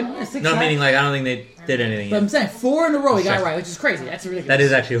could happen. Yeah, 6 No, sacks. meaning like I don't think they did anything But I'm yet. saying 4 in a row he got Okay. right, which is crazy. That's ridiculous. That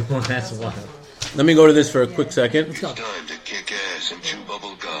is actually that's wild. Let me go to this for a quick second. Let's go. Time to kick ass and chew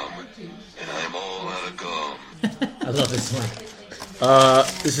bubble gum. And I'm all out of gum. I love this one.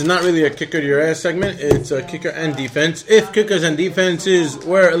 This is not really a kicker to your ass segment. It's a kicker and defense. If kickers and defenses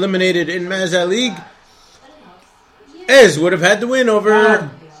were eliminated in Mazda League, Ez would have had the win over.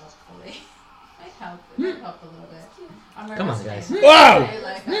 Come on, guys. Wow!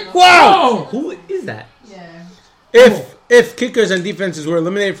 Wow! Who is that? If kickers and defenses were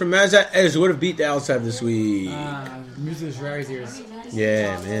eliminated from Mazda, Ez would have beat the Alsav this week. Music is Rari's ears.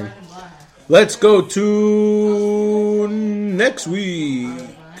 Yeah, man. Let's go to next week.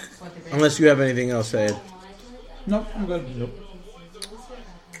 Unless you have anything else, Ed. Nope, I'm good. Nope.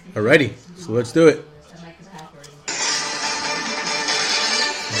 Alrighty, so let's do it.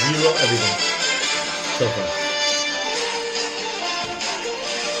 0 everything. So far.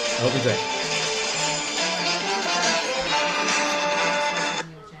 I hope he's right.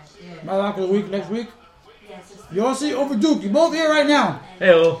 My lock of the week next week. Yossi over Duke. You're both here right now.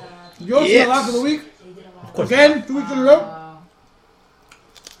 Hey-oh. Yossi, Yes. my lock of the week. Of course. Again, 2 weeks in a row.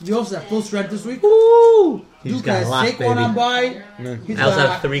 Yossi at full strength this week. Woo! He's Duke got has a lot, Saquon on baby. bye. He's I also have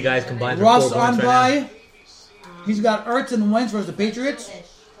got 3 guys combined for Russ 4 on points right bye. He's got Ertz and Wentz versus the Patriots.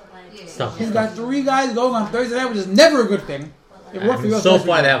 now. Stop. He's got 3 guys going on Thursday night, which is never a good thing. It worked for you. So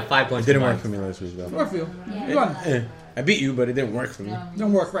far, they have 5 points Didn't work combined. for me last week, It though. worked for you. You won. I beat you, but it didn't work for me.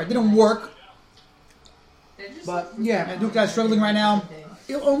 Didn't work, right? Didn't work. But yeah, man, Duke guy's struggling right now.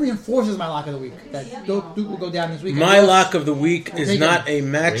 It only enforces my lock of the week that Duke will go down this week. My lock of the week is Take not a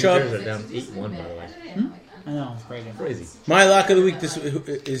Rangers matchup. are down 8-1, by the way. I know, it's crazy. Crazy. My lock of the week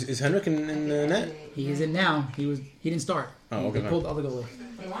is Henrik in the net. He is in now. He didn't start. Oh, okay, He pulled the other goalie.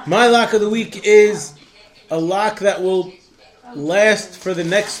 My lock of the week is a lock that will last for the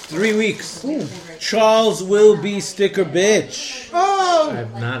next 3 weeks. Charles will be sticker bitch. Oh!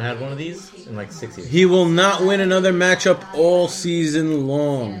 I've not had one of these in like 6 years. He will not win another matchup all season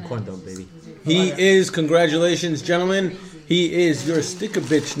long. Corn dog, baby. He is, congratulations, gentlemen. He is your sticker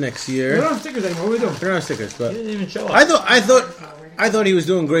bitch next We year. don't have stickers anymore. What are we doing? They're not stickers, but He didn't even show up. I thought he was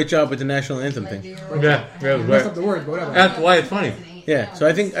doing a great job with the national anthem thing. Yeah, it was Messed great. up the word, but whatever. That's why it's funny. Yeah, so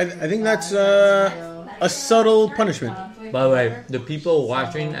I think that's a subtle punishment. By the way, the people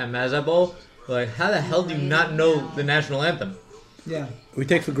watching at Mazda Bowl were like, how the hell do you not know the national anthem? Yeah. We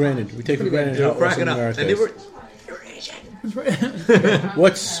take for granted. We take for granted They how were cracking awesome up. the And they Earth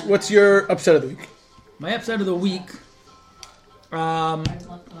were, is. What's your upset of the week? My upset of the week,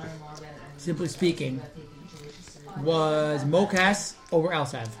 simply speaking, was Mocas over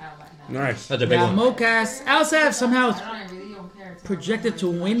Alsav. Nice. that's a big Now, one. Mocas, Alsav somehow projected to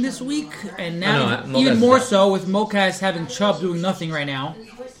win this week, and now I know, even Mocas more is so with Mocas having Chubb doing nothing right now.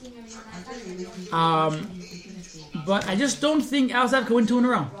 But I just don't think Alsav can win 2 in a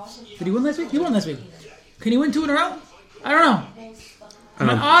row. Did he win last week? He won last week. Can he win 2 in a row? I don't know.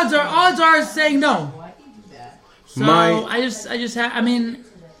 My odds are saying no. So My- I just I mean,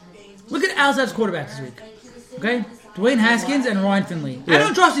 look at Alsav's quarterbacks this week. Okay, Dwayne Haskins and Ryan Finley. I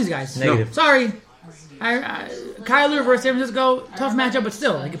don't trust these guys. Negative. Sorry. Kyler versus San Francisco, tough matchup, but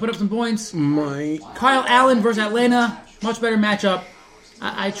still, they can put up some points. Kyle Allen versus Atlanta, much better matchup.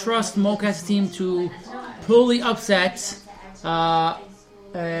 I trust Mocas' team to pull the upset,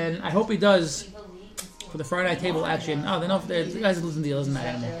 and I hope he does for the Friday Night Table action. Oh, the guys losing deal isn't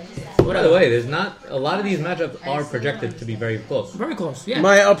that anymore. By the way, there's not a lot of these matchups are projected to be very close. Very close, yeah.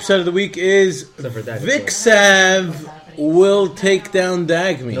 My upset of the week is Except for Dag. Vic Sav will take down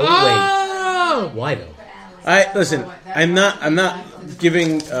Dagme. No way. Oh! Why though? Listen. I'm not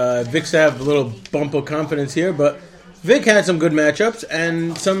giving Vic Sav a little bump of confidence here, but Vic had some good matchups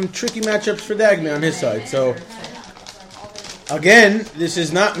and some tricky matchups for Dagme on his side. So again, this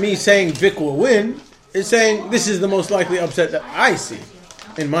is not me saying Vic will win. It's saying this is the most likely upset that I see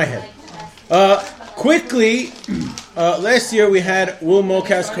in my head. Quickly, last year we had Will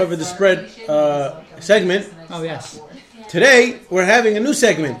Mocas cover the spread segment. Oh, yes. Today, we're having a new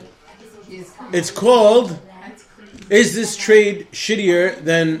segment. It's called, Is This Trade Shittier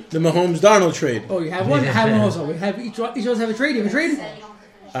Than the Mahomes-Darnold Trade? Oh, you have one? I have one also. We have each of us have a trade. You have a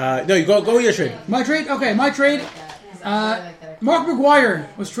trade? No, you go with your trade. My trade? Okay, my trade. Mark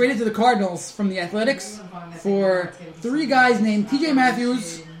McGuire was traded to the Cardinals from the Athletics for 3 guys named TJ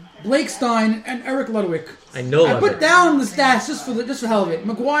Matthews, Blake Stein, and Eric Ludwig. I know I put Ludwig. down the stats just for the hell of it.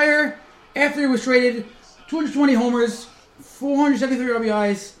 McGuire, after he was traded, 220 homers, 473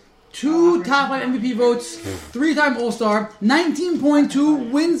 RBIs, 2 top 5 MVP votes, 3-time All-Star, 19.2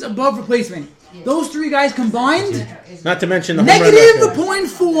 wins above replacement. Those 3 guys combined, Not to mention the home run negative record.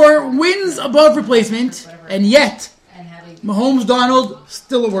 0.4 wins above replacement, and yet Mahomes Darnold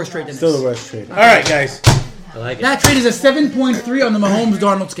still a worse trade than Still this. the worst trade. All right, guys. I like it. That trade is a 7.3 on the Mahomes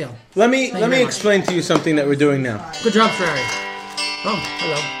Darnold scale. Let me very explain to you something that we're doing now. Good job, Ferrari. Oh,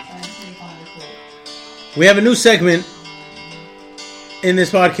 hello. We have a new segment in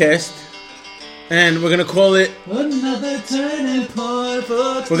this podcast And we're going to call it... Another turning point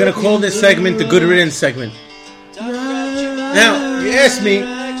for We're going to call this segment the Good Riddance segment. Now, you asked me,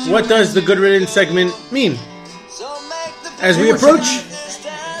 what does the Good Riddance segment mean? As we approach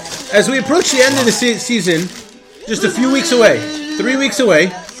the end of the season, just a few weeks away, 3 weeks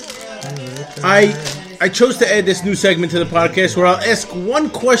away, I chose to add this new segment to the podcast where I'll ask one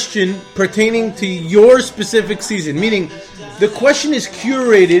question pertaining to your specific season, meaning the question is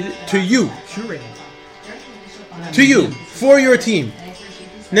curated to you. To you, for your team.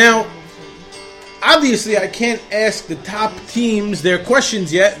 Now, obviously I can't ask the top teams their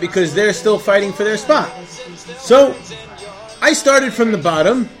questions yet because they're still fighting for their spot. So, I started from the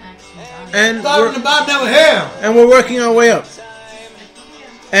bottom, and we're working our way up.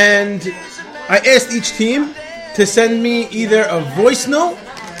 And I asked each team to send me either a voice note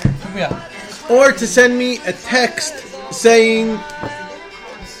or to send me a text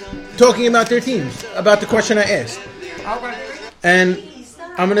talking about their teams, about the question I asked. And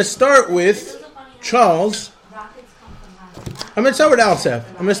I'm going to start with Charles. I'm going to start with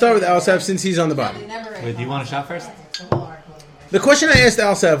Alsef since he's on the bottom. Wait, do you want a shot first? The question I asked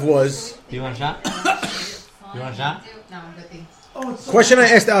Alsef was... Do you want a shot? You want a shot? No, I'm good, thanks. Question I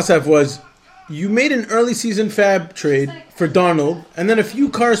asked Alsef was, you made an early season fab trade for Darnold and then a few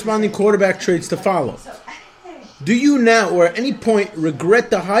corresponding quarterback trades to follow. Do you now or at any point regret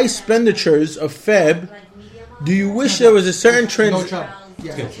the high expenditures of fab? Do you wish there was a certain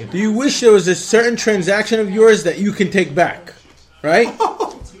Do you wish there was a certain transaction of yours that you can take back? Right?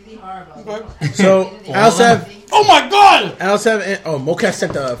 So, Alsef... Oh my God! Mocaf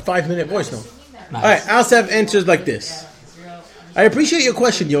sent a 5-minute voice note. Nice. Alright, Alsef answers like this. I appreciate your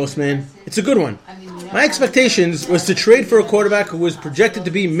question, Yost, man. It's a good one. My expectations was to trade for a quarterback who was projected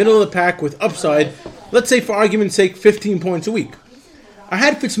to be middle of the pack with upside, let's say for argument's sake, 15 points a week. I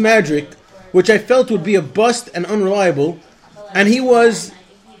had Fitzmagic, which I felt would be a bust and unreliable, and he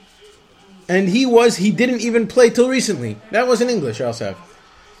didn't even play till recently. That wasn't English, Alsef.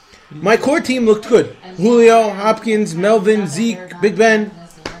 My core team looked good. Julio, Hopkins, Melvin, Zeke, Big Ben.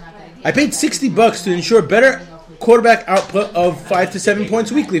 I paid $60 to ensure better quarterback output of 5 to 7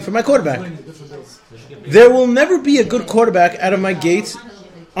 points weekly for my quarterback. There will never be a good quarterback out of my gates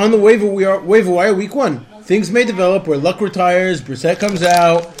on the waiver wire week 1. Things may develop where Luck retires, Brissett comes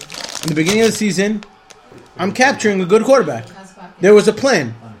out. In the beginning of the season, I'm capturing a good quarterback. There was a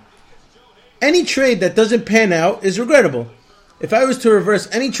plan. Any trade that doesn't pan out is regrettable. If I was to reverse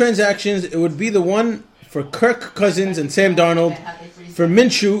any transactions, it would be the one for Kirk Cousins and Sam Darnold, for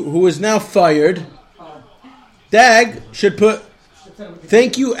Minshew, who is now fired. Dag should put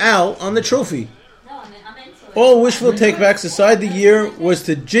 "Thank you, Al" on the trophy. All wishful takebacks aside, the year was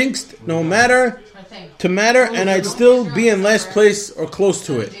to jinx matter, and I'd still be in last place or close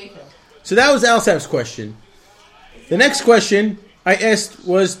to it. So that was Alsef's question. The next question I asked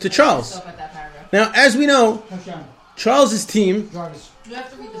was to Charles. Now, as we know, Charles's team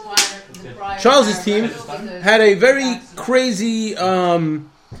had a very crazy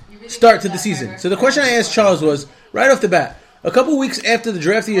start to the season. So the question I asked Charles was, right off the bat, a couple weeks after the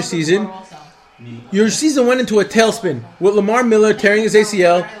draft of your season went into a tailspin with Lamar Miller tearing his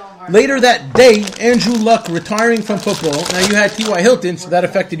ACL. Later that day, Andrew Luck retiring from football. Now you had T.Y. Hilton, so that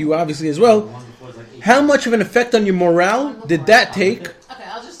affected you obviously as well. How much of an effect on your morale did that take?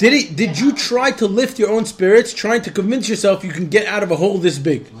 Did you try to lift your own spirits, trying to convince yourself you can get out of a hole this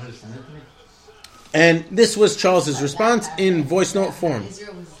big? And this was Charles's response in voice note form.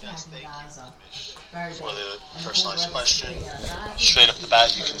 For the personalized question, straight up the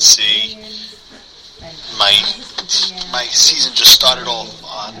bat, you can see my season just started off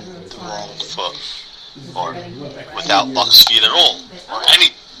on the wrong foot, or without Luck's speed at all, or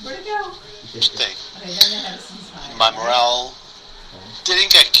any thing. My morale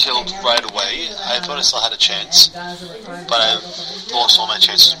didn't get killed right away. I thought I still had a chance, but I lost all my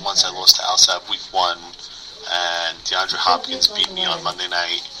chances once I lost to Alsab week 1, and DeAndre Hopkins beat me on Monday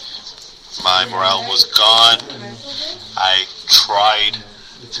night. My morale was gone. I tried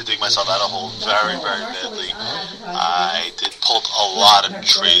to dig myself out of a hole very, very badly. I pulled a lot of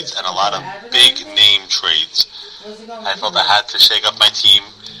trades and a lot of big name trades. I felt I had to shake up my team.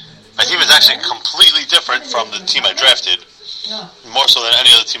 My team is actually completely different from the team I drafted, more so than any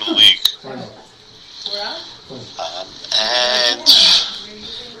other team in the league. And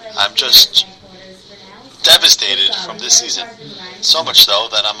I'm just devastated from this season. So much so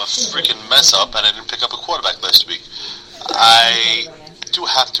that I'm a freaking mess up and I didn't pick up a quarterback last week. I do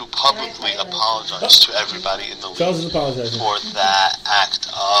have to publicly apologize to everybody in the league for that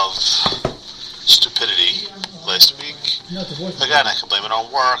act of stupidity last week. Again, I can blame it on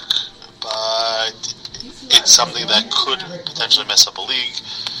work, but it's something that could potentially mess up a league.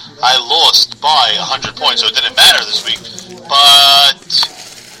 I lost by 100 points, so it didn't matter this week. But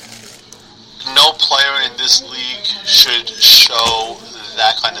no player in this league should show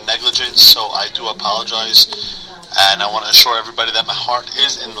that kind of negligence, so I do apologize. And I want to assure everybody that my heart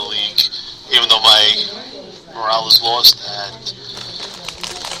is in the league, even though my morale is lost, and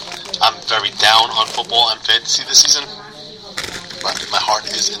I'm very down on football and fantasy this season. But my heart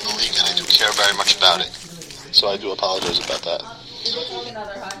is in the league, and I do care very much about it. So I do apologize about that.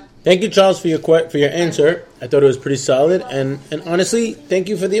 Thank you, Charles, for your answer. I thought it was pretty solid, and honestly, thank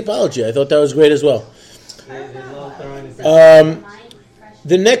you for the apology. I thought that was great as well.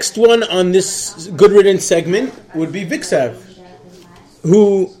 The next one on this Good Riddance segment would be Vixav,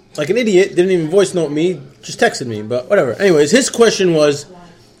 who, like an idiot, didn't even voice note me, just texted me, but whatever. Anyways, his question was,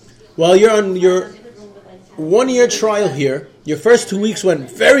 while you're on your 1-year trial here, your first 2 weeks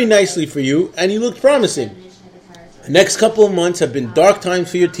went very nicely for you, and you looked promising. The next couple of months have been dark times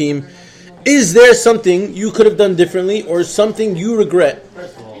for your team. Is there something you could have done differently, or something you regret?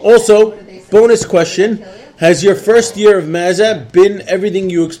 Also, bonus question, has your first year of Mazza been everything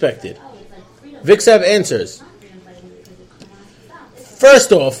you expected? Vixav answers.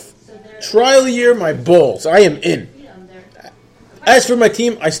 First off, trial year, my balls. I am in. As for my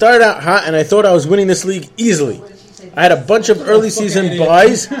team, I started out hot and I thought I was winning this league easily. I had a bunch of early season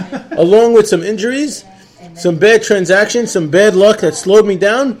buys, along with some injuries, some bad transactions, some bad luck that slowed me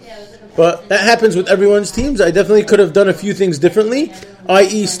down. But that happens with everyone's teams. I definitely could have done a few things differently,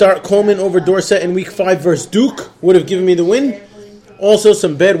 i.e. start Coleman over Dorsett in Week 5 versus Duke would have given me the win. Also,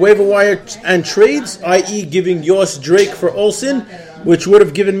 some bad waiver wire and trades, i.e. giving Yoss Drake for Olsen, which would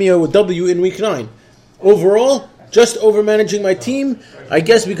have given me a W in Week 9. Overall, just over-managing my team, I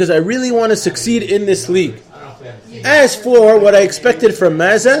guess because I really want to succeed in this league. As for what I expected from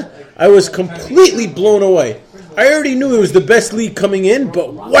Mazza, I was completely blown away. I already knew it was the best league coming in,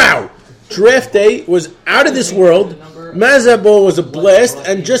 but wow! Draft day was out of this world. Mazza Bowl was a blast,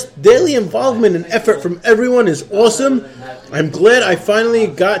 and just daily involvement and effort from everyone is awesome. I'm glad I finally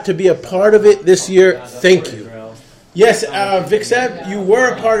got to be a part of it this year. Thank you. Yes, Vixav, you were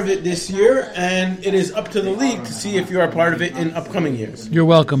a part of it this year, and it is up to the league to see if you're a part of it in upcoming years. You're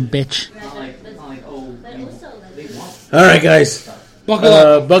welcome, bitch. All right, guys. Buckle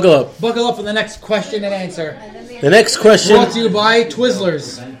up. Buckle up. Buckle up for the next question and answer. The next question... Brought to you by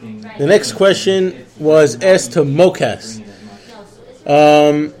Twizzlers. The next question was asked to Mocas.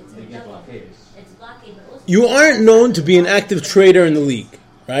 You aren't known to be an active trader in the league,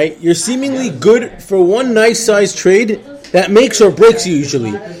 right? You're seemingly good for one nice-sized trade that makes or breaks you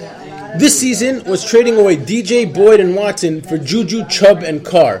usually. This season was trading away DJ, Boyd, and Watson for Juju, Chubb, and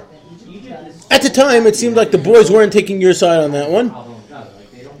Carr. At the time, it seemed like the boys weren't taking your side on that one.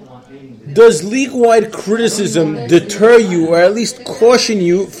 Does league-wide criticism deter you, or at least caution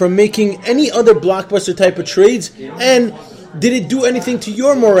you, from making any other blockbuster type of trades? And did it do anything to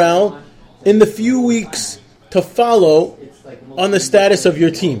your morale in the few weeks to follow on the status of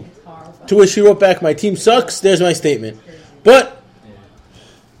your team? To which he wrote back, my team sucks, there's my statement. But,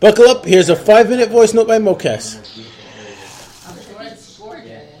 buckle up, here's a 5-minute voice note by Mocas.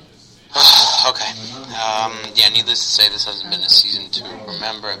 Okay. Yeah, needless to say, this hasn't been a season to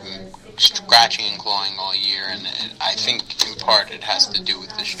remember. I've been scratching and clawing all year, and I think in part it has to do with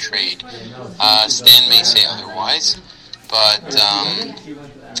this trade. Stan may say otherwise, but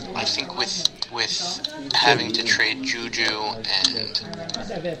I think with having to trade Juju and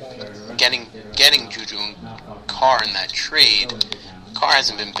getting Juju and Carr in that trade, Carr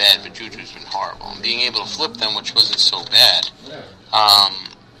hasn't been bad, but Juju's been horrible. And being able to flip them, which wasn't so bad.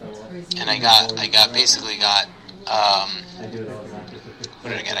 And I got what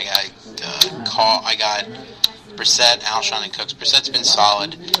did I get? I got Brissett, Alshon, and Cooks. Brissett's been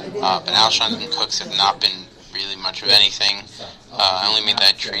solid, but Alshon and Cooks have not been really much of anything. I only made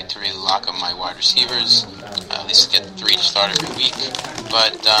that trade to really lock up my wide receivers, at least get 3 to start every week.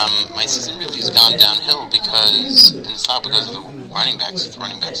 But my season really has gone downhill because, and it's not because of the running backs. The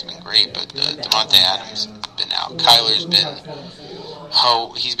running backs have been great, but Devontae Adams has been out. Kyler's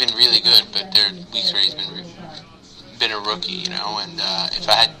he's been really good, but there are weeks where he's been a rookie, and if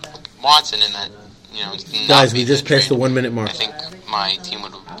I had Watson in that, guys, we just passed the 1 minute mark. I think my team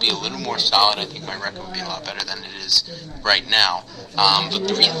would be a little more solid. I think my record would be a lot better than it is right now. But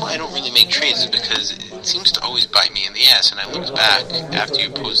the reason why I don't really make trades is because it seems to always bite me in the ass. And I looked back after you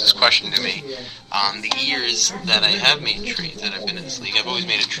posed this question to me on the years that I have made trades that I've been in this league. I've always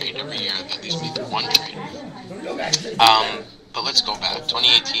made a trade every year. I've at least made one trade. But let's go back.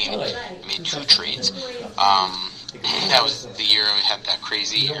 2018, I made 2 trades. that was the year I had that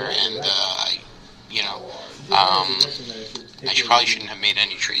crazy year, and I probably shouldn't have made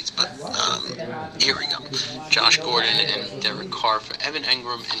any trades, but here we go. Josh Gordon and Derek Carr for Evan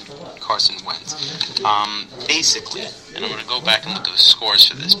Engram and Carson Wentz. Basically, and I'm going to go back and look at the scores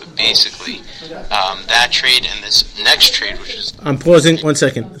for this, but basically, that trade and this next trade, which is... I'm pausing. 1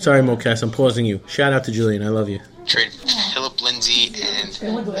 second. Sorry, Mocas. I'm pausing you. Shout out to Julian. I love you. Trade Philip Lindsay and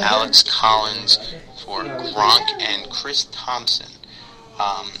Alex Collins for Gronk and Chris Thompson.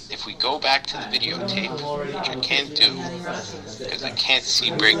 If we go back to the videotape, which I can't do because I can't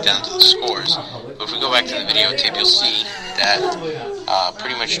see breakdowns of the scores, but if we go back to the videotape, you'll see that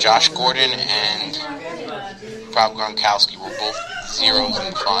pretty much Josh Gordon and Rob Gronkowski were both zeros in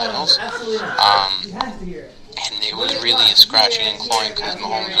the finals. And it was really a scratching and clawing because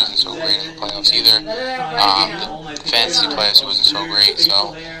Mahomes wasn't so great in the playoffs either. The fantasy playoffs wasn't so great,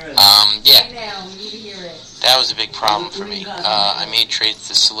 so that was a big problem for me. I made trades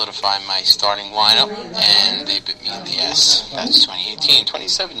to solidify my starting lineup, and they bit me in the ass. That's 2018,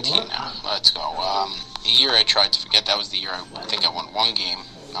 2017 now. Let's go. The year I tried to forget, that was the year I think I won one game.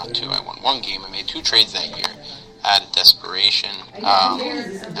 Not two, I won one game. I made 2 trades that year out of desperation.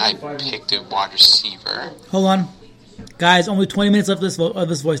 I picked a wide receiver. Hold on. Guys, only 20 minutes left of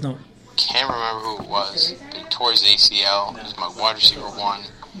this voice note. Can't remember who it was. He tore his ACL. It was my wide receiver 1.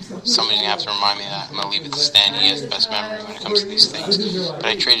 Somebody didn't have to remind me of that. I'm going to leave it to Stan. He has the best memory when it comes to these things. But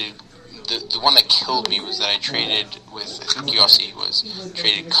I traded... The one that killed me was that I traded with... I think Yossi was...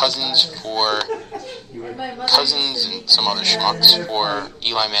 Traded Cousins and some other schmucks for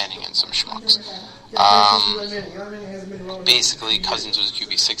Eli Manning and some schmucks. Basically, Cousins was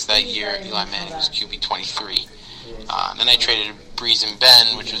QB6 that year. Eli Manning was QB 23. Then I traded Breeze and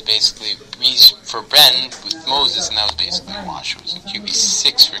Ben, which was basically Breeze for Ben with Moses, and that was basically a wash. It was a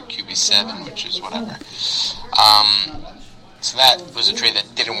QB6 for QB7, which is whatever. So that was a trade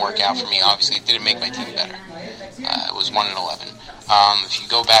that didn't work out for me. Obviously, it didn't make my team better. It was 1-11. If you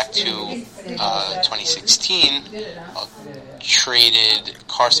go back to 2016, I traded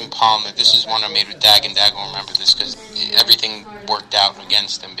Carson Palmer. This is one I made with Dag, and Dag will remember this because everything worked out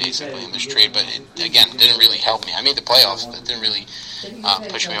against him basically in this trade. But it, again, didn't really help me. I made the playoffs, but it didn't really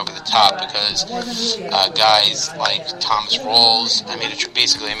push me over the top because guys like Thomas Rawls. I made a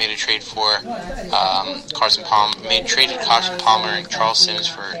trade for Carson Palmer. Traded Carson Palmer and Charles Sims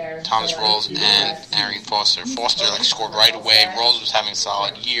for Thomas Rawls and Arian Foster. Foster scored right away. Rawls was having a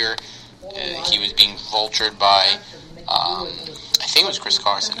solid year. He was being vultured by I think it was Chris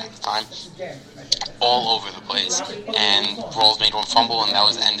Carson at the time, all over the place. And Rawls made one fumble, and that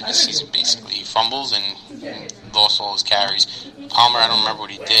was the end of his season basically. He fumbles and lost all his carries. Palmer, I don't remember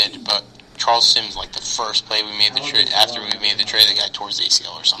what he did, but Charles Sims, the first play we made the trade, after we made the trade, the guy tore his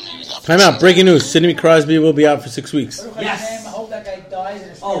ACL or something. He was out. Time out. Breaking news. Sidney Crosby will be out for 6 weeks. Yes. I hope that guy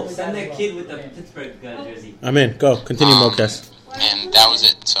dies. Oh, send that kid with the Pittsburgh jersey. I'm in. Go. Continue, Mocas. And that was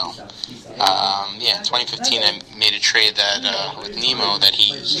it. So, 2015, I made a trade that with Nemo that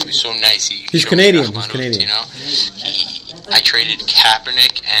he was so nice. He's Canadian. He's Canadian. You know, I traded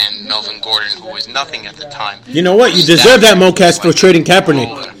Kaepernick and Melvin Gordon, who was nothing at the time. You know what? You deserve that, Mocas, for trading Kaepernick.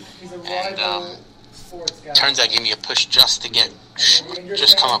 And turns out gave me a push just to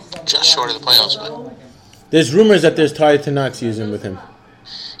come up just short of the playoffs. But there's rumors that there's ties to Nazis with him.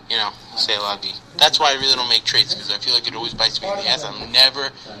 You know, say la vie. That's why I really don't make trades, because I feel like it always bites me in the ass. I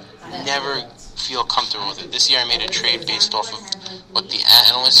never feel comfortable with it. This year I made a trade based off of what the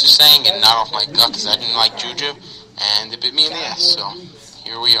analysts are saying and not off my gut, because I didn't like Juju, and it bit me in the ass. So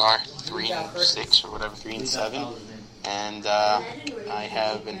here we are, 3-6 or whatever, 3-7, and I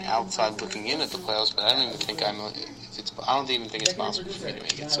have an outside looking in at the playoffs, but I don't even think I don't even think it's possible for me to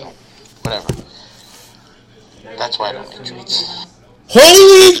make it. So whatever. That's why I don't make trades.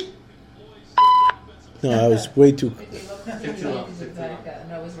 Holy! No, I was way too...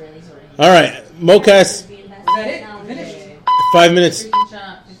 All right, Mocas. 5 minutes.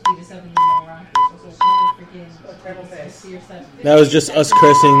 That was just us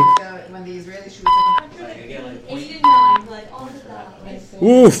cursing.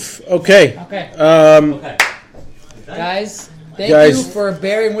 Oof. Okay. Guys, thank you for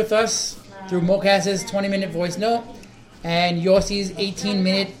bearing with us through Mocas's 20-minute voice note and Yossi's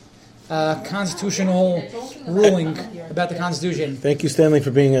 18-minute constitutional ruling about the Constitution. Thank you, Stanley,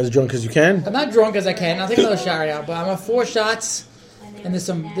 for being as drunk as you can. I'm not drunk as I can. I'll take another shower now, but I'm at 4 shots, and there's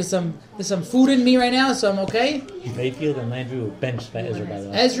some food in me right now, so I'm okay. Mayfield and Landry will bench by Ezra, by the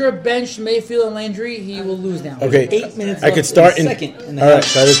way. Ezra benched Mayfield and Landry. He will lose now. Okay, 8 minutes. I could start in. Second. All right,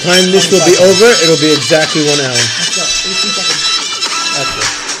 by the time this will be over, it'll be exactly 1 hour. Let's go. 18 seconds. That's good.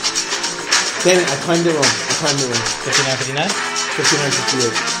 Damn it, I timed it wrong. 59-59?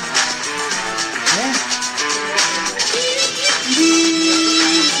 59-58.